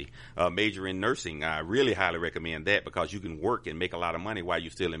pharmacy, major in nursing. I really highly recommend that because you can work and make a lot of money while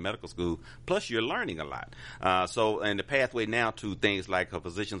you're still in medical school, plus you're learning a lot. And the pathway now to things like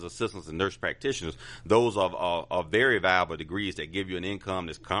physician's assistants and nurse practitioners, those are very valuable degrees that give you an income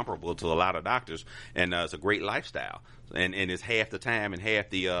that's comparable to a lot of doctors, and it's a great lifestyle. And it's half the time and half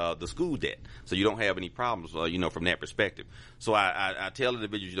the school debt, so you don't have any problems, from that perspective. So I tell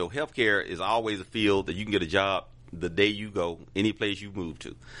individuals, healthcare is always a field that you can get a job the day you go, any place you move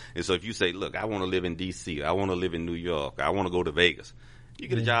to. And so if you say, look, I want to live in D.C., I want to live in New York, I want to go to Vegas, you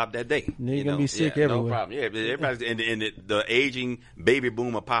get a job that day. You're gonna be sick No everywhere. problem. Yeah, everybody's and the aging baby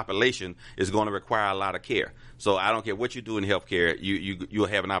boomer population is going to require a lot of care. So I don't care what you do in healthcare, you'll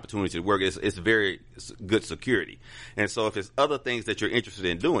have an opportunity to work. It's very good security. And so if it's other things that you're interested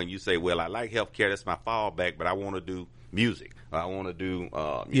in doing, you say, well, I like healthcare, that's my fallback, but I want to do music. I want to do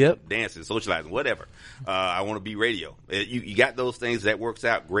dancing, socializing, whatever. I want to be radio. You got those things, that works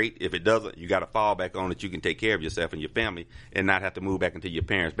out great. If it doesn't, you got to fall back on that you can take care of yourself and your family and not have to move back into your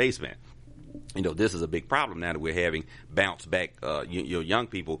parents' basement. This is a big problem now that we're having bounce back, young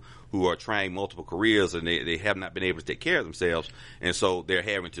people who are trying multiple careers and they have not been able to take care of themselves. And so they're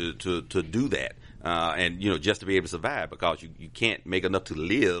having to do that. And just to be able to survive, because you can't make enough to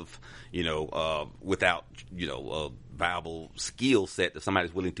live, without, a viable skill set that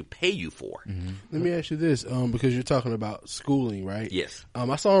somebody's willing to pay you for. Mm-hmm. Let me ask you this, because you're talking about schooling, right? Yes.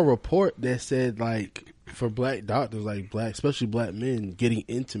 I saw a report that said, like, for black doctors, especially black men getting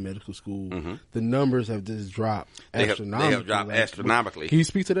into medical school, the numbers have just dropped astronomically. They have dropped astronomically. Can you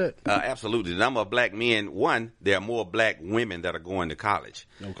speak to that? Absolutely. The number of black men, there are more black women that are going to college.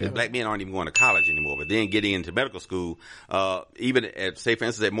 Okay. Black men aren't even going to college anymore, but then getting into medical school, even at, say, for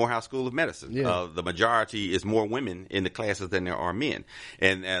instance, at Morehouse School of Medicine, the majority is more women in the classes than there are men.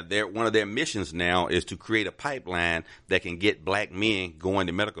 And one of their missions now is to create a pipeline that can get black men going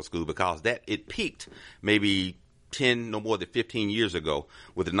to medical school, because it peaked maybe 10, no more than 15 years ago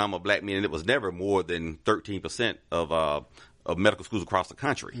with the number of black men, and it was never more than 13% of medical schools across the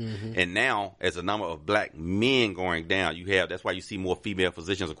country. Mm-hmm. And now, as the number of black men going down, that's why you see more female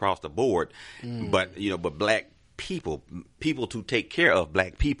physicians across the board. But black people to take care of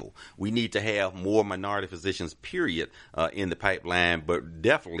black people. We need to have more minority physicians, period, in the pipeline, but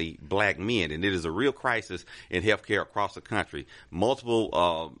definitely black men. And it is a real crisis in healthcare across the country.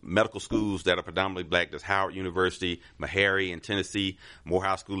 Multiple medical schools that are predominantly black. There's Howard University, Meharry in Tennessee,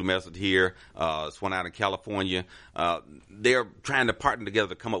 Morehouse School of Medicine here, this one out in California. They're trying to partner together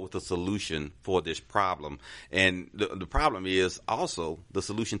to come up with a solution for this problem. And the problem is also the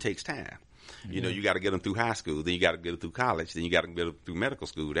solution takes time. You got to get them through high school, then you got to get them through college, then you got to get them through medical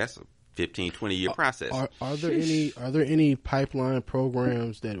school. That's a 15, 20-year process. Are there any pipeline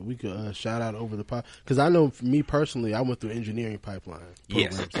programs that we could shout out over the pipe? Because I know for me personally, I went through engineering pipeline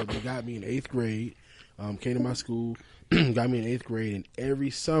program. Yes. So they got me in 8th grade, came to my school, got me in 8th grade, and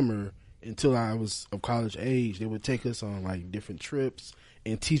every summer until I was of college age, they would take us on like different trips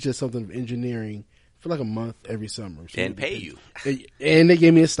and teach us something of engineering for like a month every summer. So and pay you. And they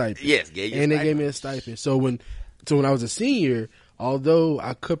gave me a stipend. Yes, they gave me a stipend. So when I was a senior, although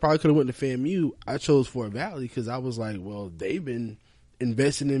I probably could have went to FAMU, I chose Fort Valley because I was like, well, they've been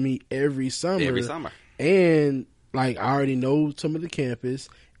investing in me every summer. And like I already know some of the campus,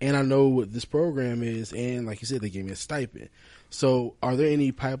 and I know what this program is, and like you said, they gave me a stipend. So are there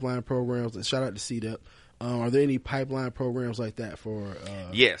any pipeline programs? And shout out to CDEP. Are there any pipeline programs like that for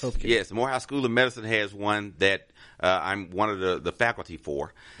healthcare? Yes. The Morehouse School of Medicine has one that I'm one of the faculty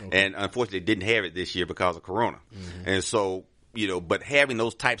for, and unfortunately didn't have it this year because of Corona. Mm-hmm. And so, but having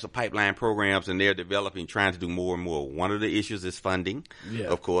those types of pipeline programs, and they're developing, trying to do more and more. One of the issues is funding,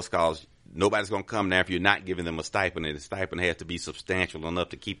 of course, because nobody's going to come now if you're not giving them a stipend, and the stipend has to be substantial enough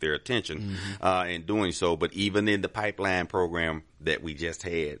to keep their attention in doing so. But even in the pipeline program that we just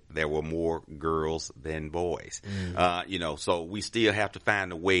had, there were more girls than boys. So we still have to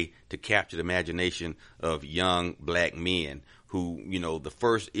find a way to capture the imagination of young black men who, the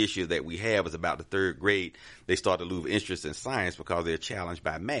first issue that we have is about the 3rd grade. They start to lose interest in science because they're challenged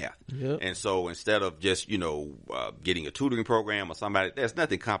by math. Yep. And so instead of just, getting a tutoring program or somebody, there's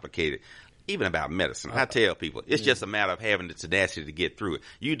nothing complicated, even about medicine. I tell people, it's just a matter of having the tenacity to get through it.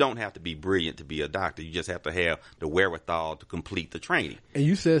 You don't have to be brilliant to be a doctor. You just have to have the wherewithal to complete the training. And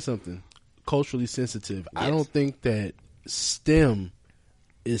you said something, culturally sensitive. Yes. I don't think that STEM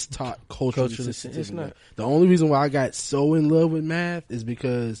is taught culturally sensitive. It's not. The only reason why I got so in love with math is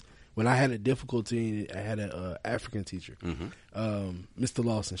because when I had a difficulty, I had an African teacher, Mr.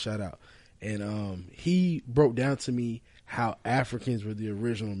 Lawson, shout out. And he broke down to me how Africans were the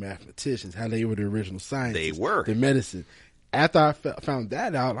original mathematicians, how they were the original scientists. They were. The medicine. After I found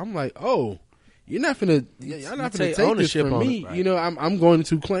that out, I'm like, oh, you're not gonna take ownership this from me. Right. I'm going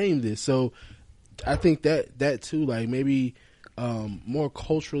to claim this. So I think that too, like maybe more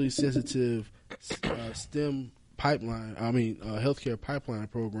culturally sensitive STEM healthcare pipeline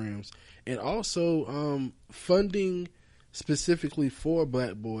programs, and also funding specifically for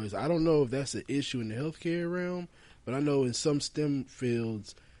black boys. I don't know if that's an issue in the healthcare realm, but I know in some STEM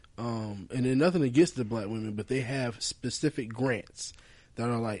fields, and then nothing against the black women, but they have specific grants that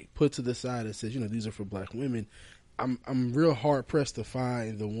are like put to the side that says, these are for black women. I'm real hard pressed to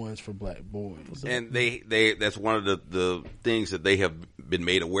find the ones for black boys. And that's one of the things that they have been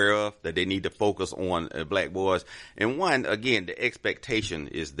made aware of, that they need to focus on black boys. And one, again, the expectation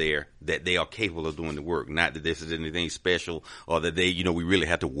is there that they are capable of doing the work, not that this is anything special or that they, we really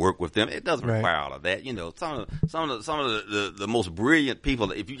have to work with them. It doesn't require all of that. Some of the most brilliant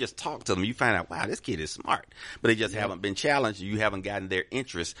people, if you just talk to them, you find out, wow, this kid is smart, but they just haven't been challenged. You haven't gotten their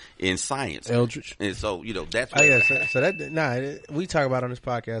interest in science. Eldridge. And so, that's what we talk about on this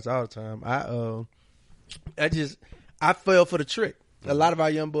podcast all the time. I fell for the trick. A lot of our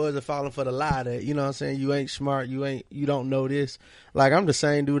young boys are falling for the lie that, you know what I'm saying, you ain't smart, you don't know this. Like, I'm the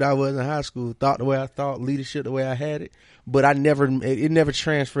same dude I was in high school, thought the way I thought, leadership the way I had it, but it never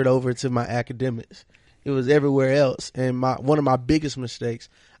transferred over to my academics. It was everywhere else. And one of my biggest mistakes,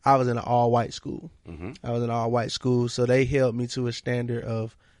 I was in an all-white school. Mm-hmm. I was in an all-white school, so they held me to a standard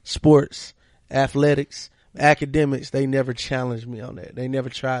of sports, athletics, academics. They never challenged me on that. They never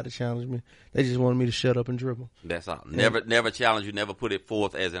tried to challenge me. They just wanted me to shut up and dribble. That's all. Never challenge you, never put it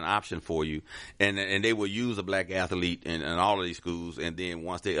forth as an option for you. And they will use a black athlete in all of these schools, and then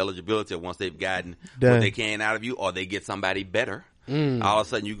once their eligibility, or once they've gotten what they can out of you, or they get somebody better, all of a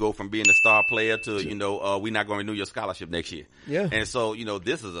sudden you go from being a star player to, we're not going to renew your scholarship next year. Yeah. And so,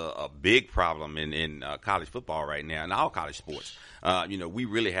 this is a big problem in college football right now, and all college sports. We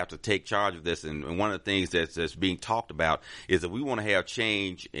really have to take charge of this. And one of the things that's being talked about is that we want to have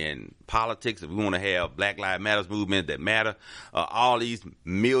change in politics, if we want to have Black Lives Matter movement that matter, all these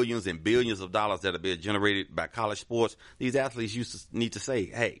millions and billions of dollars that are being generated by college sports, these athletes need to say,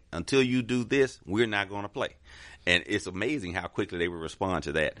 hey, until you do this, we're not going to play. And it's amazing how quickly they will respond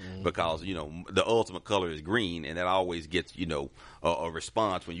to that, because, the ultimate color is green, and that always gets, a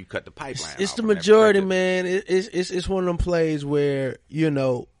response when you cut the pipeline. It's the majority, man. It's one of them plays where,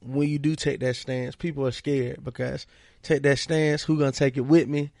 when you do take that stance, people are scared, because take that stance, who gonna take it with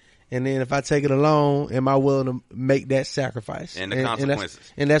me? And then if I take it alone, am I willing to make that sacrifice? And the consequences.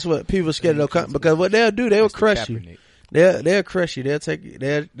 And that's what people are scared of, because what they'll do, they will crush you. They'll crush you.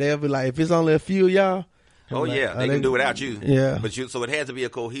 They'll be like, if it's only a few of y'all. Oh, yeah, they can do without you. Yeah. So it has to be a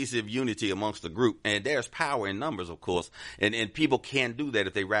cohesive unity amongst the group. And there's power in numbers, of course. And people can do that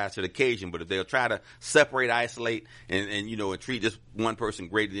if they rise to the occasion. But if they'll try to separate, isolate, and treat this one person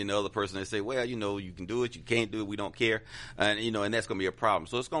greater than the other person, and say, well, you can do it, you can't do it, we don't care. And that's going to be a problem.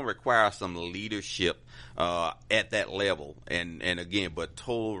 So it's going to require some leadership at that level. And again, but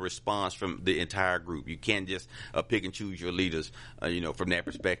total response from the entire group. You can't just pick and choose your leaders, from that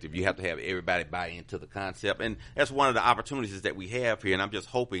perspective. You have to have everybody buy into the concept. And that's one of the opportunities that we have here. And I'm just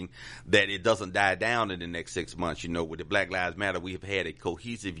hoping that it doesn't die down in the next 6 months. With the Black Lives Matter, we have had a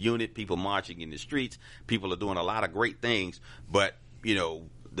cohesive unit, people marching in the streets. People are doing a lot of great things. But,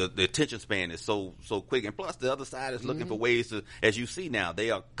 the attention span is so quick. And plus, the other side is looking for ways to, as you see now,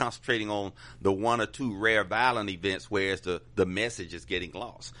 they are concentrating on the one or two rare violent events, whereas the message is getting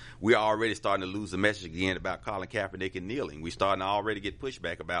lost. We're already starting to lose the message again about Colin Kaepernick and kneeling. We're starting to already get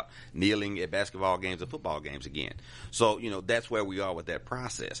pushback about kneeling at basketball games and football games again. So, that's where we are with that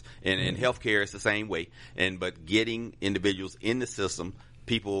process. And healthcare is the same way. But getting individuals in the system,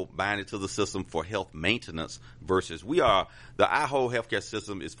 people buying into the system for health maintenance versus our whole healthcare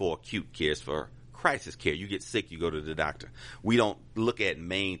system is for acute care, it's for crisis care. You get sick, you go to the doctor. We don't look at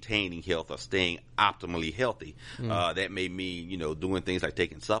maintaining health or staying optimally healthy. That may mean, doing things like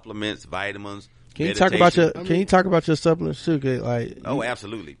taking supplements, vitamins. Can you talk about your supplements too? Oh,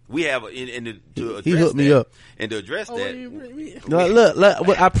 absolutely. We have to address he hooked me up, and to address that. No,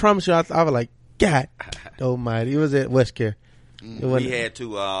 look, I promise you, I was like, God Almighty, it was at WestCare. We had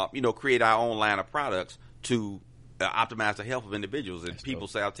to, create our own line of products to optimize the health of individuals. And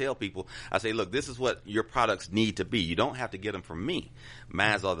I'll tell people, I say, look, this is what your products need to be. You don't have to get them from me.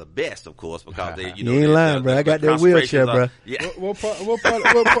 Mines are the best, of course, because they, you ain't lying, bro. I got that wheelchair, bro. Yeah. What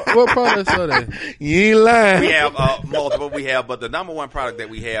products are they? You ain't lying. We have multiple. But the number one product that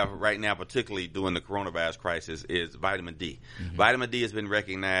we have right now, particularly during the coronavirus crisis, is vitamin D. Mm-hmm. Vitamin D has been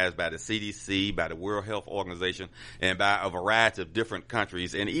recognized by the CDC, by the World Health Organization, and by a variety of different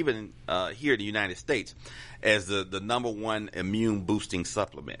countries, and even here in the United States, as the number one immune boosting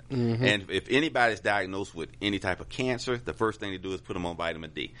supplement. Mm-hmm. And if anybody's diagnosed with any type of cancer, the first thing to do is put them on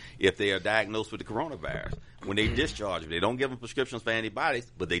vitamin D. If they are diagnosed with the coronavirus, when they discharge them, they don't give them prescriptions for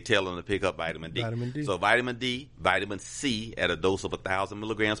antibiotics, but they tell them to pick up vitamin D. So vitamin D, vitamin C at a dose of 1,000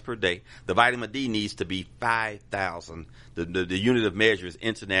 milligrams per day. The vitamin D needs to be 5,000. The unit of measure is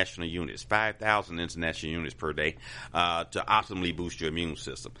international units, 5,000 international units per day to optimally boost your immune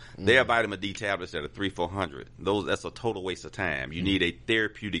system. There are vitamin D tablets that are 300-400. Those that's a total waste of time. You need a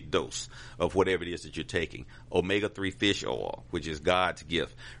therapeutic dose of whatever it is that you're taking. Omega-3 fish oil, which is God's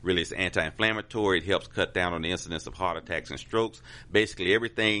gift. Really, it's anti-inflammatory. It helps cut down on the incidence of heart attacks and strokes. Basically,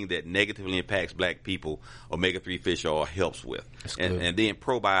 everything that negatively impacts black people, omega-3 fish oil helps with. And then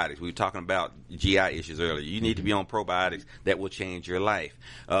probiotics. We were talking about GI issues earlier. You need to be on probiotics that will change your life.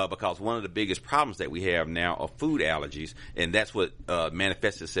 Because one of the biggest problems that we have now are food allergies, and that's what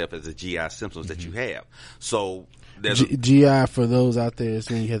manifests itself as the GI symptoms that you have. So GI, for those out there, is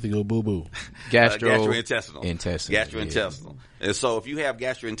when you have to go boo-boo. Gastrointestinal. Gastrointestinal. And so if you have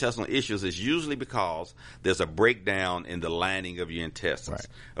gastrointestinal issues, it's usually because there's a breakdown in the lining of your intestines.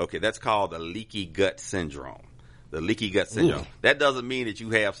 Right. Okay, that's called the leaky gut syndrome. The leaky gut syndrome. Ooh. That doesn't mean that you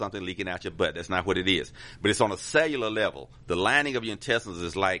have something leaking out your butt. That's not what it is. But it's on a cellular level. The lining of your intestines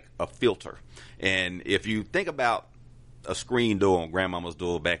is like a filter. And if you think about a screen door on grandmama's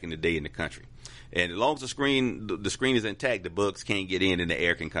door back in the day in the country, and as long as the screen is intact, the bugs can't get in and the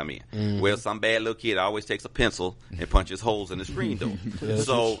air can come in. Mm-hmm. Well, some bad little kid always takes a pencil and punches holes in the screen door.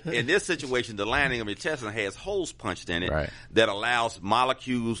 So in this situation, the lining of your intestine has holes punched in it that allows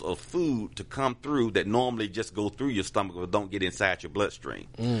molecules of food to come through that normally just go through your stomach but don't get inside your bloodstream.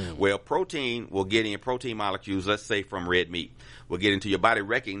 Well, protein will get in, protein molecules, let's say from red meat, will get into your body,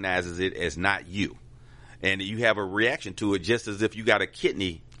 recognizes it as not you. And you have a reaction to it just as if you got a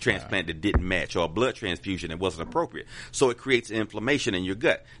kidney transplant that didn't match or a blood transfusion that wasn't appropriate. So it creates inflammation in your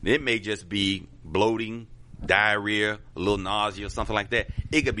gut. And it may just be bloating, diarrhea, a little nausea, or something like that.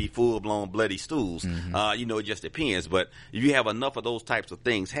 It could be full-blown bloody stools. It just depends. But if you have enough of those types of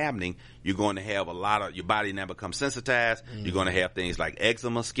things happening, you're going to have your body now becomes sensitized. You're going to have things like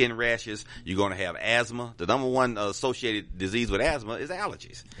eczema, skin rashes. You're going to have asthma. The number one associated disease with asthma is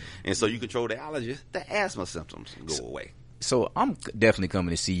allergies. And so you control the allergies, the asthma symptoms go away. So I'm definitely coming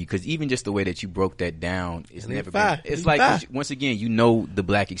to see you because even just the way that you broke that down is never been. It's like once again, you know the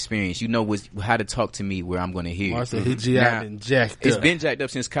black experience. You know how to talk to me where I'm going to hear. Marcel, his GI been jacked up. It's been jacked up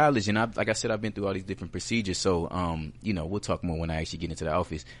since college, and like I said, I've been through all these different procedures. So we'll talk more when I actually get into the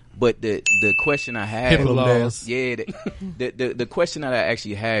office. But the question I have, the question that I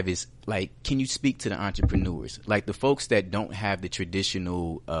actually have is like, can you speak to the entrepreneurs, like the folks that don't have the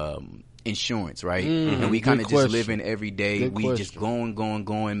traditional insurance, right? And we kind of just living every day. We just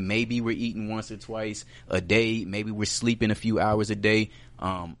going. Maybe we're eating once or twice a day. Maybe we're sleeping a few hours a day.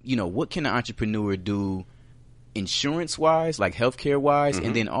 What can an entrepreneur do insurance wise, like healthcare wise?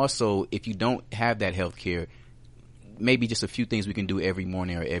 And then also, if you don't have that healthcare, maybe just a few things we can do every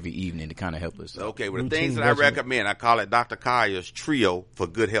morning or every evening to kind of help us. Okay, well, the things that I recommend, I call it Dr. Collier's Trio for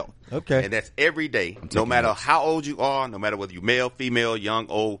Good Health. Okay. And that's every day, no matter how old you are, no matter whether you're male, female, young,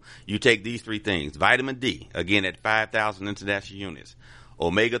 old, you take these three things. Vitamin D, again, at 5,000 international units.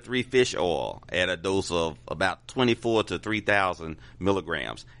 Omega-3 fish oil at a dose of about 24 to 3,000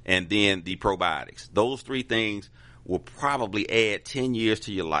 milligrams. And then the probiotics. Those three things will probably add 10 years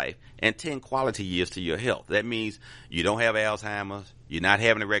to your life and 10 quality years to your health. That means you don't have Alzheimer's. You're not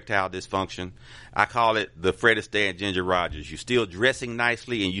having erectile dysfunction. I call it the Fred Astaire and Ginger Rogers. You're still dressing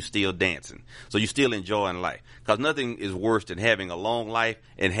nicely and you're still dancing. So you're still enjoying life. Because nothing is worse than having a long life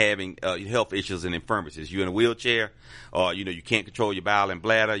and having health issues and infirmities. You're in a wheelchair, or you can't control your bowel and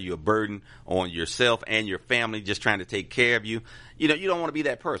bladder. You're a burden on yourself and your family just trying to take care of you. You don't want to be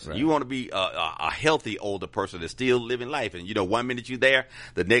that person. Right. You want to be a healthy older person that's still living life. And 1 minute you're there,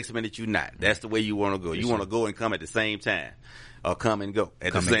 the next minute you're not. That's the way you want to go. You want to go and come at the same time. Or come and go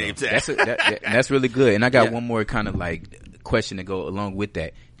at the same time. That's really good. And I got one more kind of like question to go along with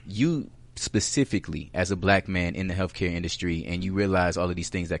that. You specifically, as a black man in the healthcare industry, and you realize all of these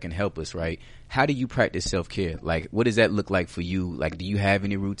things that can help us, right? How do you practice self-care? Like, what does that look like for you? Like, do you have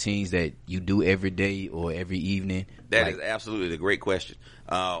any routines that you do every day or every evening? That is absolutely a great question.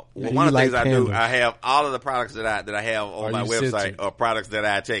 One of the things I do, I have all of the products that I have on my website are products that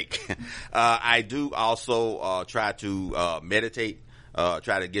I take. I do also try to meditate.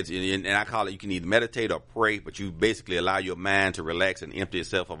 Try to get in, and I call it, you can either meditate or pray, but you basically allow your mind to relax and empty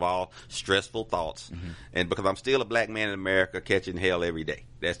itself of all stressful thoughts. And because I'm still a black man in America catching hell every day.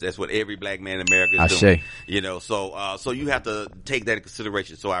 That's what every black man in America is doing. So you have to take that into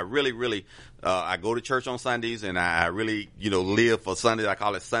consideration. So I really, I go to church on Sundays, and I really, live for Sunday. I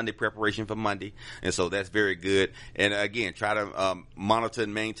call it Sunday preparation for Monday. And so that's very good. And again, try to monitor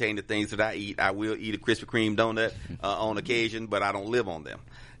and maintain the things that I eat. I will eat a Krispy Kreme donut on occasion, but I don't live on them.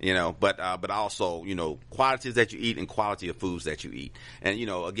 But also, qualities that you eat and quality of foods that you eat. And,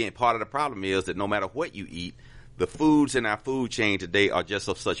 again, part of the problem is that no matter what you eat, the foods in our food chain today are just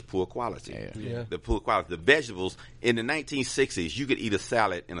of such poor quality. Yeah. The poor quality. The vegetables in the 1960s, you could eat a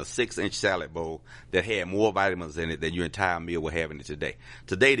salad in a 6-inch salad bowl that had more vitamins in it than your entire meal will have in it today.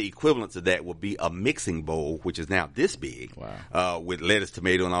 Today, the equivalent to that would be a mixing bowl, which is now this big, with lettuce,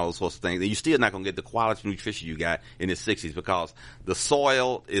 tomato, and all those sorts of things. And you're still not going to get the quality nutrition you got in the 60s because the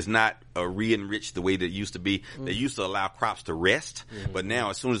soil is not re-enriched the way that it used to be. They used to allow crops to rest, but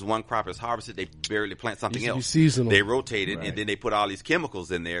now as soon as one crop is harvested, they barely plant something else. Seasonal. They rotate it, and then they put all these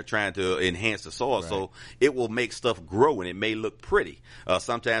chemicals in there trying to enhance the soil. So it will make stuff grow, and it may look pretty.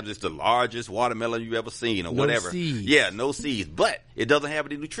 Sometimes it's the largest watermelon you've ever seen or whatever. Seeds. Yeah, no seeds. But it doesn't have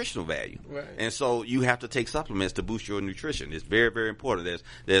any nutritional value. Right. And so you have to take supplements to boost your nutrition. It's very, very important.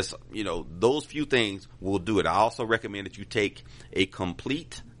 There's those few things will do it. I also recommend that you take a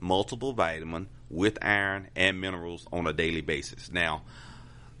complete multiple vitamin with iron and minerals on a daily basis. Now,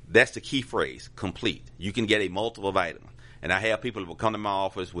 that's the key phrase, complete. You can get a multiple vitamin. And I have people that will come to my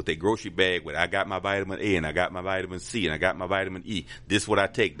office with a grocery bag with, I got my vitamin A and I got my vitamin C and I got my vitamin E. This is what I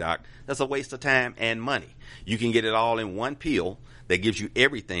take, doc. That's a waste of time and money. You can get it all in one pill that gives you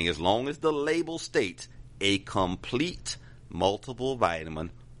everything as long as the label states a complete multiple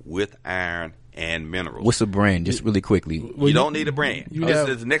vitamin with iron and minerals. What's the brand? Just really quickly. You don't need a brand. This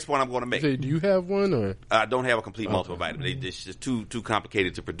is the next point I'm going to make. Do you have one or? I don't have a complete multiple vitamin. It's just too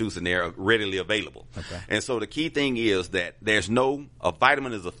complicated to produce, and they're readily available. Okay. And so the key thing is that a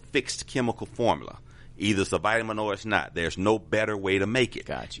vitamin is a fixed chemical formula. Either it's a vitamin or it's not. There's no better way to make it.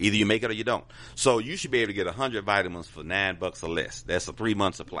 Gotcha. Either you make it or you don't. So you should be able to get 100 vitamins for $9 or less. That's a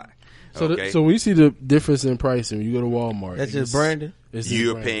 3-month supply. So when you see the difference in pricing, when you go to Walmart, That's just branding.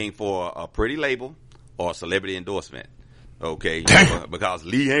 You're paying for a pretty label or a celebrity endorsement. Okay, because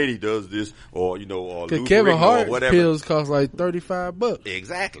Lee Haney does this, or or Lou Kevin Ferrigno Hart or whatever. pills cost like $35.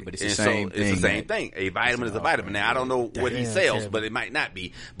 Exactly, but it's the same thing. It's the same thing. A vitamin is a vitamin. Now I don't know what he sells, but it might not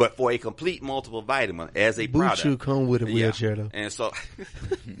be. But for a complete multiple vitamin as a product, Buchu come with a wheelchair though. And so,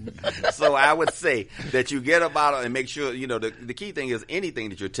 so I would say that you get a bottle and make sure the key thing is anything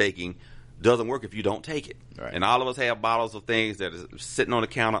that you're taking doesn't work if you don't take it. Right. And all of us have bottles of things that are sitting on the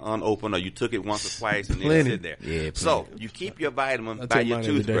counter unopened, or you took it once or twice and then it's sitting there. Yeah, so you keep your vitamin by your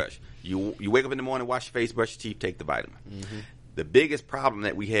toothbrush. You wake up in the morning, wash your face, brush your teeth, take the vitamin. Mm-hmm. The biggest problem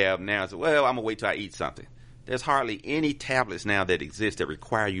that we have now is, I'm going to wait till I eat something. There's hardly any tablets now that exist that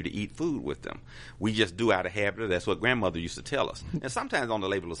require you to eat food with them. We just do out of habit. That's what grandmother used to tell us. And sometimes on the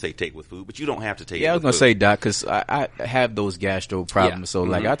label it'll say take with food, but you don't have to take it with food. Yeah, I was going to say, Doc, because I have those gastro problems. Yeah. So,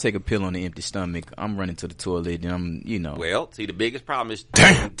 like, I take a pill on an empty stomach. I'm running to the toilet, and I'm, Well, see, the biggest problem is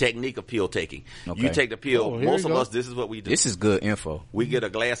technique of pill taking. Okay. You take the pill. Most of us, this is what we do. This is good info. We get a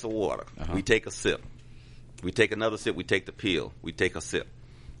glass of water. Uh-huh. We take a sip. We take another sip. We take the pill. We take a sip.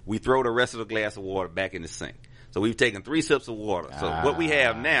 We throw the rest of the glass of water back in the sink. So we've taken 3 sips of water. So what we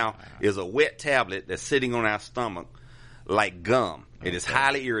have now is a wet tablet that's sitting on our stomach like gum. It is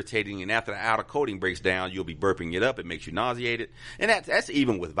highly irritating, and after the outer coating breaks down, you'll be burping it up. It makes you nauseated. And that's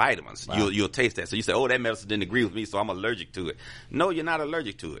even with vitamins. Wow. You'll taste that. So you say, that medicine didn't agree with me, so I'm allergic to it. No, you're not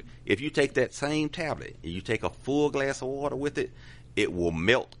allergic to it. If you take that same tablet and you take a full glass of water with it, it will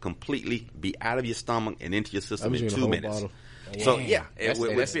melt completely, be out of your stomach and into your system in 2 minutes. So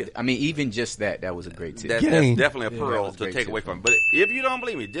even just that was a great tip. That's definitely a pearl to take away from. But if you don't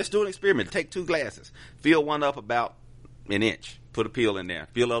believe me, just do an experiment. Take 2 glasses, fill one up about an inch, put a pill in there,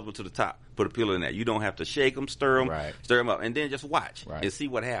 fill the other one to the top, put a pill in there. You don't have to shake them, stir them up, and then just watch and see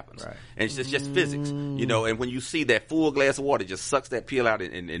what happens. Right. And it's just physics, And when you see that full glass of water just sucks that pill out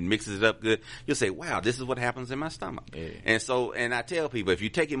and mixes it up good, you'll say, "Wow, this is what happens in my stomach." Yeah. And I tell people, if you're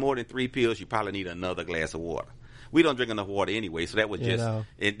taking more than 3 pills, you probably need another glass of water. We don't drink enough water anyway, so that would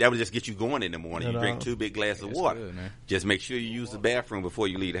just get you going in the morning. You drink 2 big glasses of water. Good, just make sure you use the bathroom before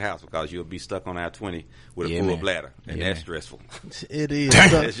you leave the house, because you'll be stuck on I-20 with a full bladder, and that's stressful. It is.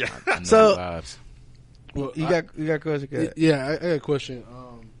 So you got a question? Yeah, I got a question.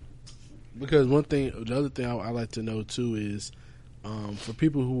 Because the other thing I like to know too is, for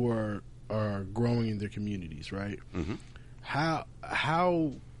people who are growing in their communities, right? Mm-hmm. How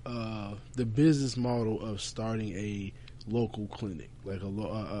the business model of starting a local clinic, like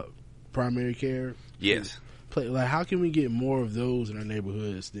a primary care. Yes. Like, how can we get more of those in our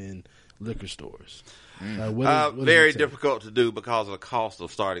neighborhoods than liquor stores? Very difficult to do because of the cost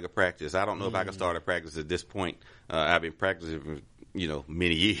of starting a practice. I don't know if I can start a practice at this point. I've been practicing for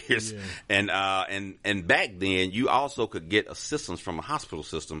many years. Yeah. And back then you also could get assistance from a hospital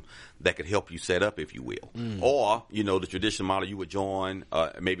system that could help you set up, if you will. Or, the traditional model, you would join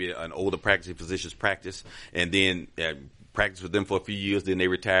maybe an older practicing physician's practice and then practice with them for a few years, then they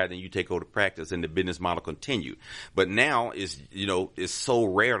retire, then you take over the practice, and the business model continue. But now it's so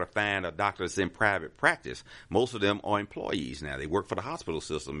rare to find a doctor that's in private practice. Most of them are employees now. They work for the hospital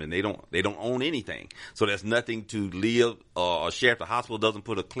system, and they don't own anything. So there's nothing to live or share. If the hospital doesn't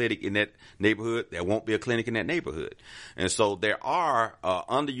put a clinic in that neighborhood, there won't be a clinic in that neighborhood. And so there are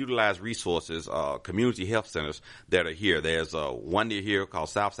underutilized resources, community health centers that are here. There's one near here called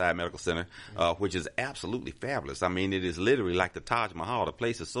Southside Medical Center, which is absolutely fabulous. I mean, it is literally like the Taj Mahal. The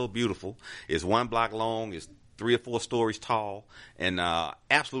place is so beautiful. It's 1 block long. It's 3 or 4 stories tall, and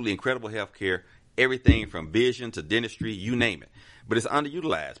absolutely incredible health care. Everything from vision to dentistry, you name it. But it's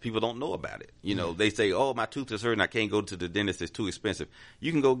underutilized. People don't know about it. They say, oh, my tooth is hurting, I can't go to the dentist, it's too expensive.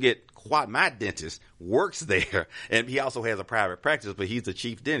 You can go get my dentist works there, and he also has a private practice, but he's the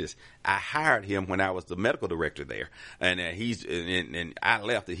chief dentist. I hired him when I was the medical director there, and and I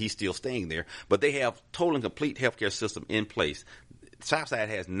left, and he's still staying there. But they have total and complete healthcare system in place. Southside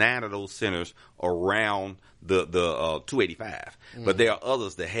has 9 of those centers around the 285, but there are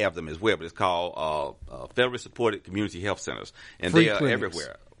others that have them as well. But it's called federally supported community health centers, and free they are clinics.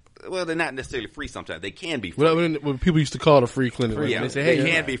 Everywhere. Well, they're not necessarily free. Sometimes they can be free. Well, when people used to call it a free clinic, right? Yeah, They say, "Hey, they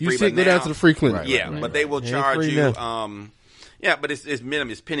can be free, you sick? but Go down now- to the free clinic." Yeah, but they will Ain't charge free you. now. Yeah, but it's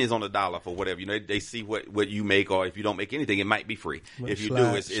minimum. It's pennies on the dollar for whatever. They see what you make, or if you don't make anything, it might be free. But If you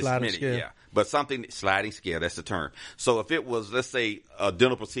slide- do, it's sliding penny. scale. Yeah, but something sliding scale. That's the term. So if it was, let's say, a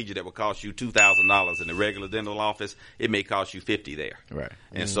dental procedure that would cost you $2,000 in the regular dental office, it may cost you $50 there. Right.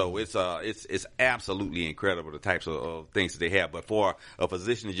 And so it's absolutely incredible the types of things that they have. But for a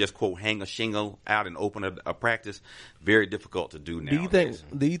physician to just quote hang a shingle out and open a practice, very difficult to do now.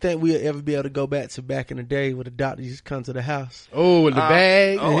 Do you think we'll ever be able to go back in the day where the doctor used to come to the house? Oh, in the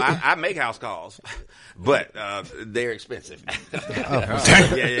bag. Oh, I make house calls, but they're expensive.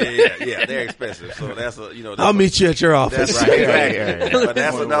 Yeah, they're expensive. So that's I'll meet you at your office. That's right, exactly. But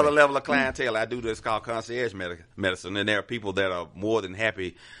that's another level of clientele. I do this called concierge medicine, and there are people that are more than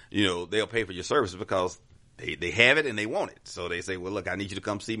happy. They'll pay for your services because they have it and they want it. So they say, well, look, I need you to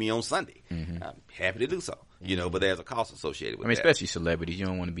come see me on Sunday. I'm happy to do so. But there's a cost associated with that. Especially celebrities. You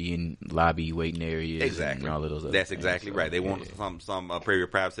don't want to be in lobby waiting areas. Exactly. And all of those other That's things. exactly So, right. They want some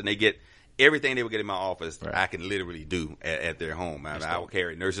privacy, and they get everything they would get in my office. Right. I can literally do at their home. I will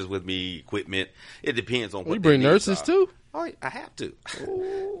carry nurses with me, equipment. It depends on what You bring their needs nurses are. too? Oh, I have to.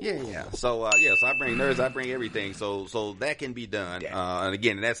 Yeah. So so I bring nurses, I bring everything. So that can be done. And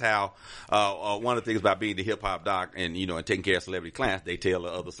again, that's how one of the things about being the hip hop doc and and taking care of celebrity clients, they tell the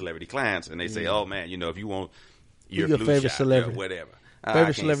other celebrity clients, and they say, oh man, if you want your your flu favorite shot, celebrity? whatever. Favorite I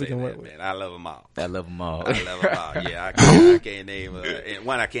can't celebrity say can that, work with. man. I love them all. I love them all. I love them all. Yeah, I can't name. And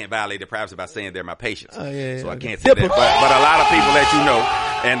one, I can't violate their privacy by saying they're my patients. Oh, yeah, so I okay. can't say that. But a lot of people let you know,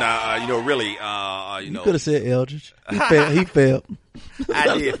 and really, You could have said Eldridge. He failed.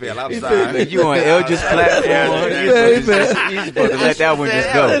 I did fail. I'm sorry. You on Eldridge's platform? You supposed to let that one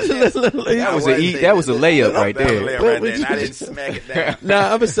just go. That was a layup right there. And I didn't smack it down.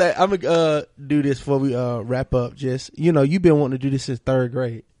 Now I'm gonna do this before we wrap up. Just you've been wanting to do this since 3rd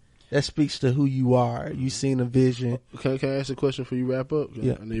grade. That speaks to who you are. You seen a vision. Can I ask a question before you wrap up?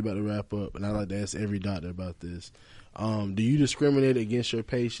 Yeah. I know you're about to wrap up, and I like to ask every doctor about this. Do you discriminate against your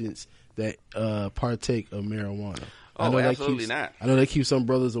patients that partake of marijuana? Oh, absolutely not. I know that keeps some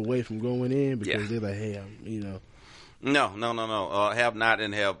brothers away from going in because they're like, hey, No. Have not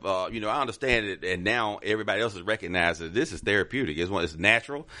and have, I understand it, and now everybody else has recognized that this is therapeutic. It's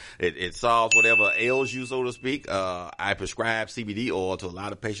natural. It solves whatever ails you, so to speak. I prescribe CBD oil to a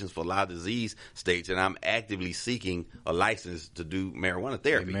lot of patients for a lot of disease states, and I'm actively seeking a license to do marijuana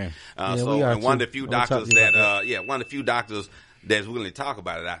therapy. Amen. We are One of too. the few I'm gonna talk doctors to you about one of the few doctors that's willing to talk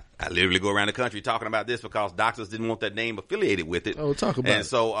about it. I literally go around the country talking about this because doctors didn't want that name affiliated with it. Oh, talk about and it.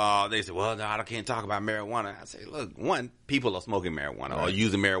 so they said, well, no, I can't talk about marijuana. I say, look, one, people are smoking marijuana or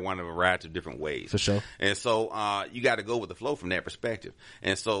using marijuana in a variety of different ways. For sure. And so you got to go with the flow from that perspective.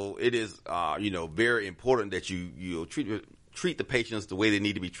 And so it is, very important that you treat the patients the way they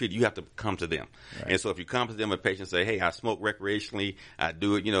need to be treated. You have to come to them. Right. And so if you come to them and patients say, hey, I smoke recreationally, I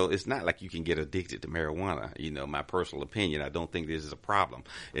do it, it's not like you can get addicted to marijuana. My personal opinion, I don't think this is a problem.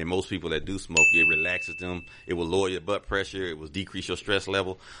 And most people that do smoke, it relaxes them. It will lower your blood pressure. It will decrease your stress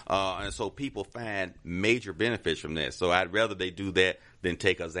level. And so people find major benefits from that. So I'd rather they do that than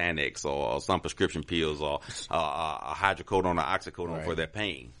take a Xanax or some prescription pills or a hydrocodone or oxycodone for their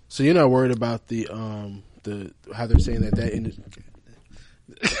pain. So you're not worried about the how they're saying that industry.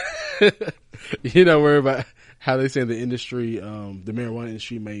 You're not worried about how they say the industry, the marijuana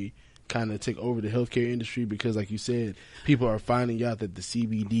industry may kind of take over the healthcare industry because, like you said, people are finding out that the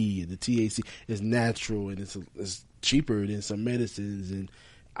CBD and the THC is natural and it's cheaper than some medicines, and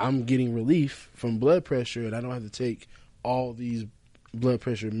I'm getting relief from blood pressure, and I don't have to take all these blood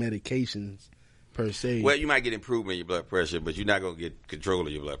pressure medications per se. Well, you might get improvement in your blood pressure, but you're not going to get control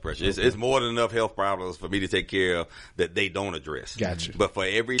of your blood pressure. It's more than enough health problems for me to take care of that they don't address. Gotcha. But for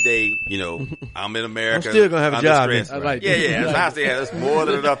every day, I'm in America. I'm still gonna have a job. I like Yeah, that. yeah. As I say, there's more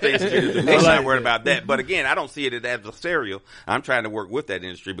than enough things to do. I'm not worried about that. But again, I don't see it as adversarial. I'm trying to work with that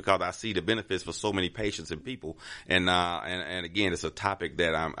industry because I see the benefits for so many patients and people. And again, it's a topic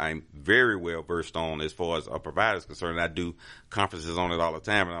that I'm very well versed on as far as a provider is concerned. I do conferences on it all the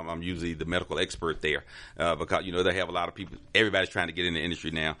time, and I'm usually the medical expert there. Because, they have a lot of people, everybody's trying to get in the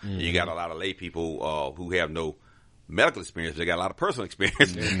industry now. Mm-hmm. You got a lot of lay people who have no medical experience. They got a lot of personal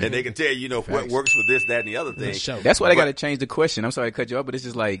experience, and they can tell you, what works for this, that, and the other thing. That's why they got to change the question. I'm sorry to cut you off, but it's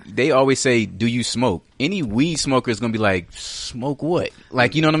just like, they always say, do you smoke? Any weed smoker is going to be like, smoke what?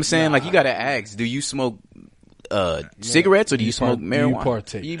 Like, you know what I'm saying? Like, you got to ask, do you smoke cigarettes, or do you smoke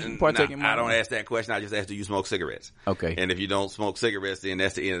marijuana? You partake in marijuana? I don't ask that question. I just ask, do you smoke cigarettes? Okay. And if you don't smoke cigarettes, then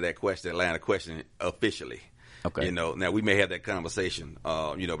that's the end of that question, that line of questioning officially. Okay. Now we may have that conversation,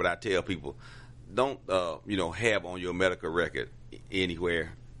 but I tell people, don't, have on your medical record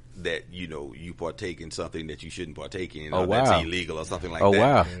anywhere that, you partake in something that you shouldn't partake in, or that's illegal or something like that.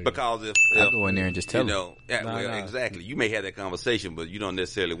 Wow. Because if I'll go in there and just tell them. Exactly. You may have that conversation, but you don't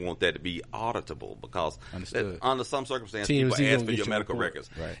necessarily want that to be auditable, because under some circumstances, people ask for your medical records.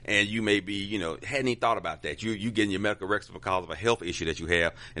 Right. And you may be, hadn't even thought about that. You getting your medical records because of a health issue that you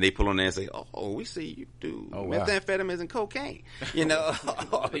have, and they pull on there and say, oh, we see you do methamphetamines and cocaine.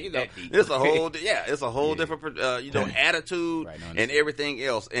 It's a whole different, attitude and everything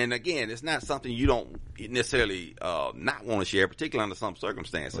else. And again, it's not something you don't necessarily not want to share, particularly under some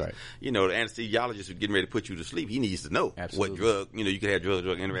circumstances. Right. The anesthesiologist who's getting ready to put you to sleep, he needs to know what drug, you can have drug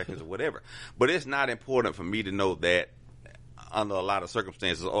interactions or whatever. But it's not important for me to know that under a lot of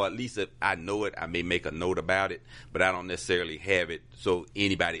circumstances, or at least if I know it, I may make a note about it, but I don't necessarily have it so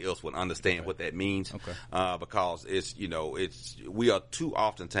anybody else would understand what that means. Okay. Because we are too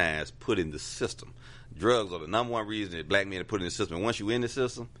oftentimes put in the system. Drugs are the number one reason that black men are put in the system. And once you're in the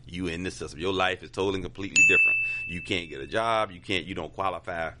system, you in the system. Your life is totally and completely different. You can't get a job. You don't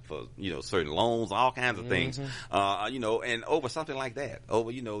qualify for, certain loans, all kinds of things. And over something like that,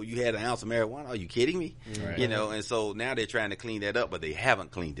 you had an ounce of marijuana. Are you kidding me? Right. And so now they're trying to clean that up, but they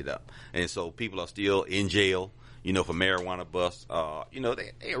haven't cleaned it up. And so people are still in jail, for marijuana busts.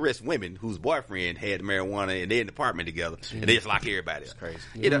 They arrest women whose boyfriend had marijuana and they're in the apartment together, and they just lock everybody up. Crazy.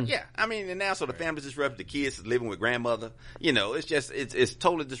 Yeah. I mean, and now so the family's disrupted, the kids is living with grandmother. It's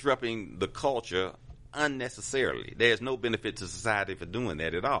totally disrupting the culture unnecessarily. There's no benefit to society for doing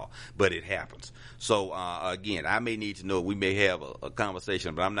that at all, but it happens. So again, I may need to know. We may have a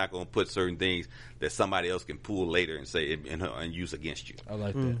conversation, but I'm not going to put certain things that somebody else can pull later and say and use against you. I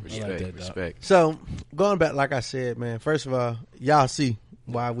like that. Respect. So going back, like I said, man. First of all, y'all see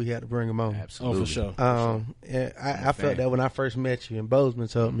why we had to bring him on. Absolutely. Oh, for sure. And I felt that when I first met you, and Bozeman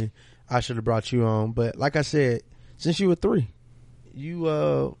told me I should have brought you on. But like I said, since you were 3, you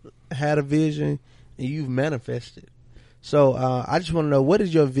had a vision and you've manifested. So I just want to know, what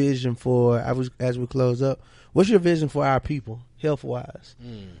is your vision for, as we close up, what's your vision for our people, health-wise?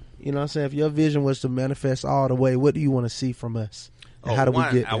 You know what I'm saying? If your vision was to manifest all the way, what do you want to see from us? And how do we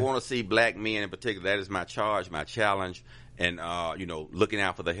get there? I want to see black men in particular. That is my charge, my challenge. And, looking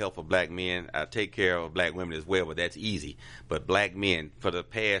out for the health of black men. I take care of black women as well, but that's easy. But black men, for the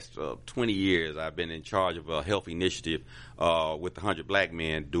past 20 years, I've been in charge of a health initiative with 100 black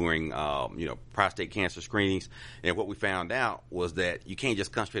men doing, prostate cancer screenings. And what we found out was that you can't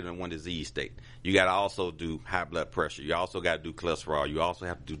just concentrate on one disease state. You got to also do high blood pressure. You also got to do cholesterol. You also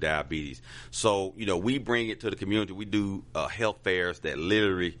have to do diabetes. So, we bring it to the community. We do health fairs that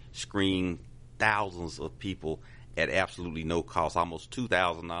literally screen thousands of people at absolutely no cost, almost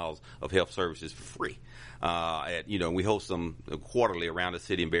 $2,000 of health services for free. We host them quarterly around the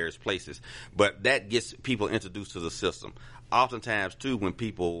city in various places, but that gets people introduced to the system. Oftentimes, too, when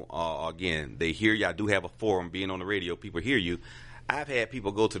people, they hear you, I do have a forum, being on the radio, people hear you. I've had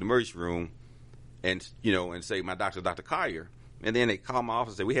people go to the emergency room and say, my doctor, Dr. Collier, and then they call my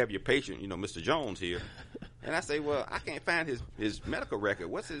office and say, we have your patient, Mr. Jones here. And I say, well, I can't find his medical record.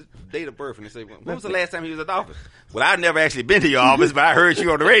 What's his date of birth? And they say, well, when was the last time he was at the office? Well, I've never actually been to your office, but I heard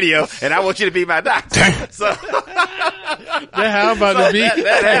you on the radio, and I want you to be my doctor. So that's how I'm about to be.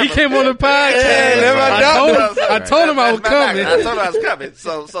 He came on the podcast. I told him I was coming. I told him I was coming.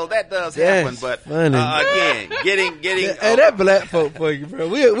 So that does happen. But again, getting hey, that black folk for you, bro.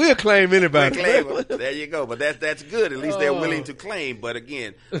 We'll claim anybody. There you go. But that's good. At least they're willing to claim. But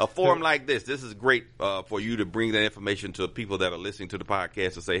again, a forum like this is great for you you to bring that information to people that are listening to the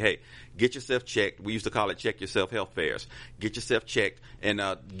podcast to say, hey, get yourself checked. We used to call it check yourself health fairs. Get yourself checked and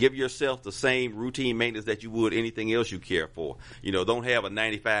give yourself the same routine maintenance that you would anything else you care for. You know, don't have a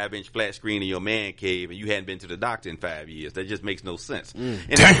 95-inch flat screen in your man cave and you hadn't been to the doctor in 5 years. That just makes no sense. And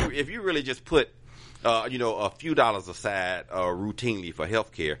if you really just put a few dollars aside routinely for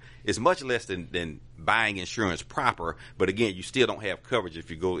health care, it's much less than buying insurance proper. But again, you still don't have coverage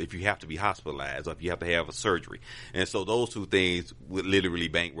if you have to be hospitalized or if you have to have a surgery. And so those two things would literally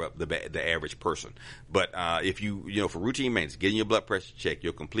bankrupt the average person. But if you for routine maintenance, getting your blood pressure checked,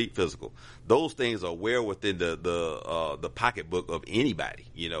 your complete physical, those things are well within the pocketbook of anybody.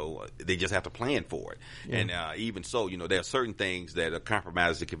 You know, they just have to plan for it. Yeah. And even so, there are certain things that are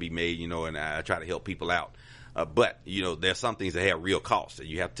compromises that can be made. And I try to help people out. But there's some things that have real costs, and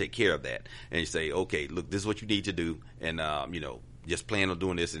you have to take care of that. And you say, okay, look, this is what you need to do, and just plan on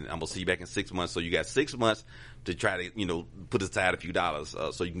doing this, and I'm gonna see you back in 6 months. So you got 6 months to try to put aside a few dollars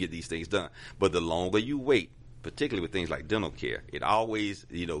so you can get these things done. But the longer you wait, particularly with things like dental care, it always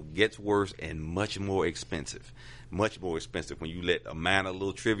gets worse and much more expensive. Much more expensive when you let a minor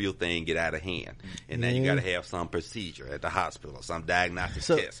little trivial thing get out of hand, and then you got to have some procedure at the hospital or some diagnostic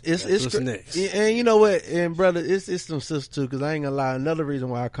test. It's next. And you know what, and brother, it's some sisters too. Because I ain't gonna lie, another reason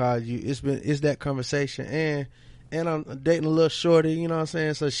why I called you, it's that conversation, and I'm dating a little shorty. You know what I'm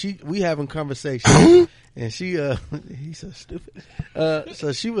saying? So we having conversation. And she, he's so stupid.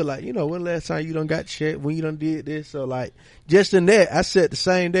 So she was like, when last time you done got checked, when you done did this? So like, just in that, I set the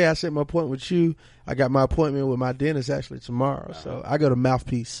same day, I set my appointment with you. I got my appointment with my dentist actually tomorrow. So I go to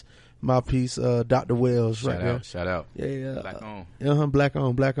Mouthpiece, Dr. Wells. Shout out. Yeah. Black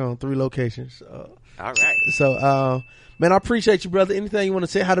on. Black on, 3 locations. All right. So, man, I appreciate you, brother. Anything you want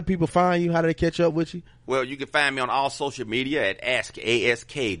to say? How do people find you? How do they catch up with you? Well, you can find me on all social media at Ask Dr.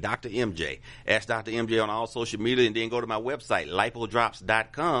 MJ. Ask Dr. MJ on all social media, and then go to my website,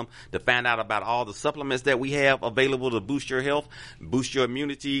 lipodrops.com, to find out about all the supplements that we have available to boost your health, boost your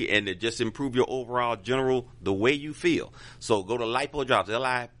immunity, and to just improve your overall the way you feel. So go to Lipodrops,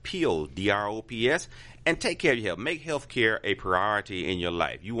 LIPODROPS, and take care of your health. Make health care a priority in your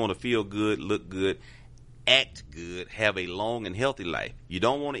life. You want to feel good, look good, act good, have a long and healthy life. You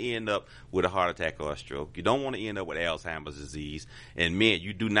don't want to end up with a heart attack or a stroke. You don't want to end up with Alzheimer's disease. And men,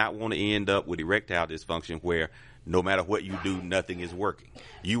 you do not want to end up with erectile dysfunction where no matter what you do, nothing is working.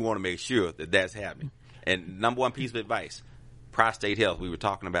 You want to make sure that that's happening. And number one piece of advice, prostate health. We were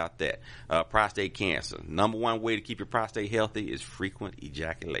talking about that. Prostate cancer. Number one way to keep your prostate healthy is frequent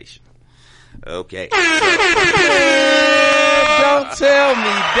ejaculation. Okay. Don't tell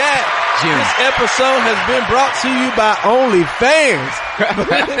me that. Jim. This episode has been brought to you by OnlyFans.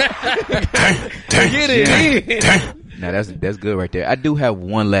 Get it in. Now that's good right there. I do have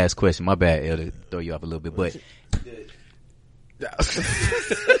one last question. My bad, El, to throw you off a little bit, but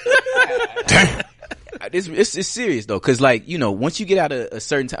it's serious though, because once you get out of a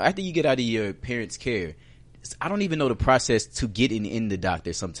certain time, after you get out of your parents' care, I don't even know the process to getting in the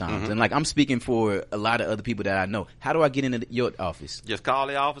doctor sometimes. Mm-hmm. And I'm speaking for a lot of other people that I know. How do I get into your office? Just call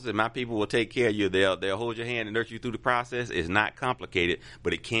the office and my people will take care of you. They'll hold your hand and nurture you through the process. It's not complicated,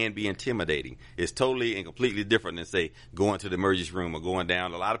 but it can be intimidating. It's totally and completely different than, say, going to the emergency room or going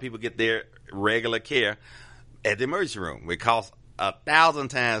down. A lot of people get their regular care at the emergency room. It costs 1,000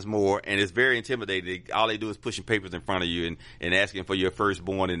 times more, and it's very intimidating. All they do is pushing papers in front of you and asking for your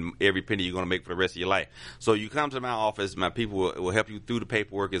firstborn and every penny you're going to make for the rest of your life. So you come to my office, my people will help you through the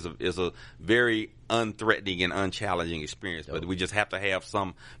paperwork. It's a very unthreatening and unchallenging experience, but we just have to have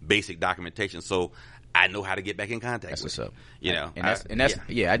some basic documentation so I know how to get back in contact that's with what's you. up.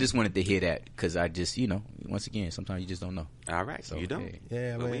 I just wanted to hear that because I just, once again, sometimes you just don't know. All right, so you don't. Hey.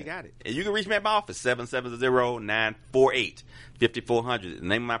 Yeah, but man. we got it. And you can reach me at my office, 770-948-5400. The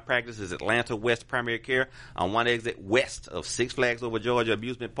name of my practice is Atlanta West Primary Care on one exit west of Six Flags Over Georgia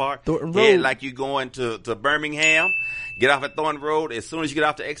Amusement Park. Thornton Head Road. like you going to Birmingham. Get off at Thornton Road. As soon as you get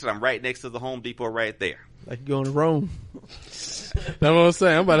off the exit, I'm right next to the Home Depot right there. Like you going to Rome. That's what I'm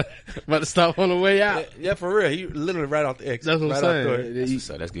saying. I'm about to stop on the way out. Yeah, for real. He literally right off the exit. That's what I'm saying.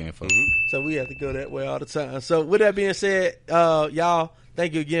 That's good info. Mm-hmm. So we have to go that way all the time. So with that being said, y'all,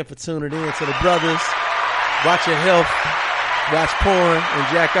 thank you again for tuning in to the brothers. Watch your health, watch porn, and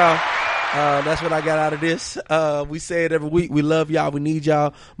jack off. That's what I got out of this. We say it every week. We love y'all. We need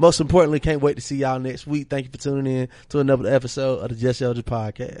y'all. Most importantly, can't wait to see y'all next week. Thank you for tuning in to another episode of the Just Elders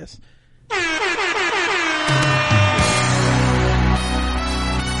Podcast.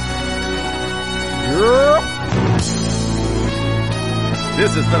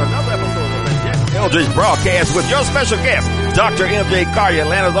 This has been another episode of the Just Elders broadcast with your special guest, Dr. MJ Collier,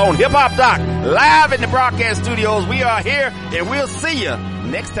 Atlanta's own hip hop doc. live in the broadcast studios. We are here, and we'll see you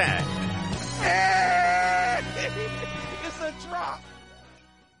next time.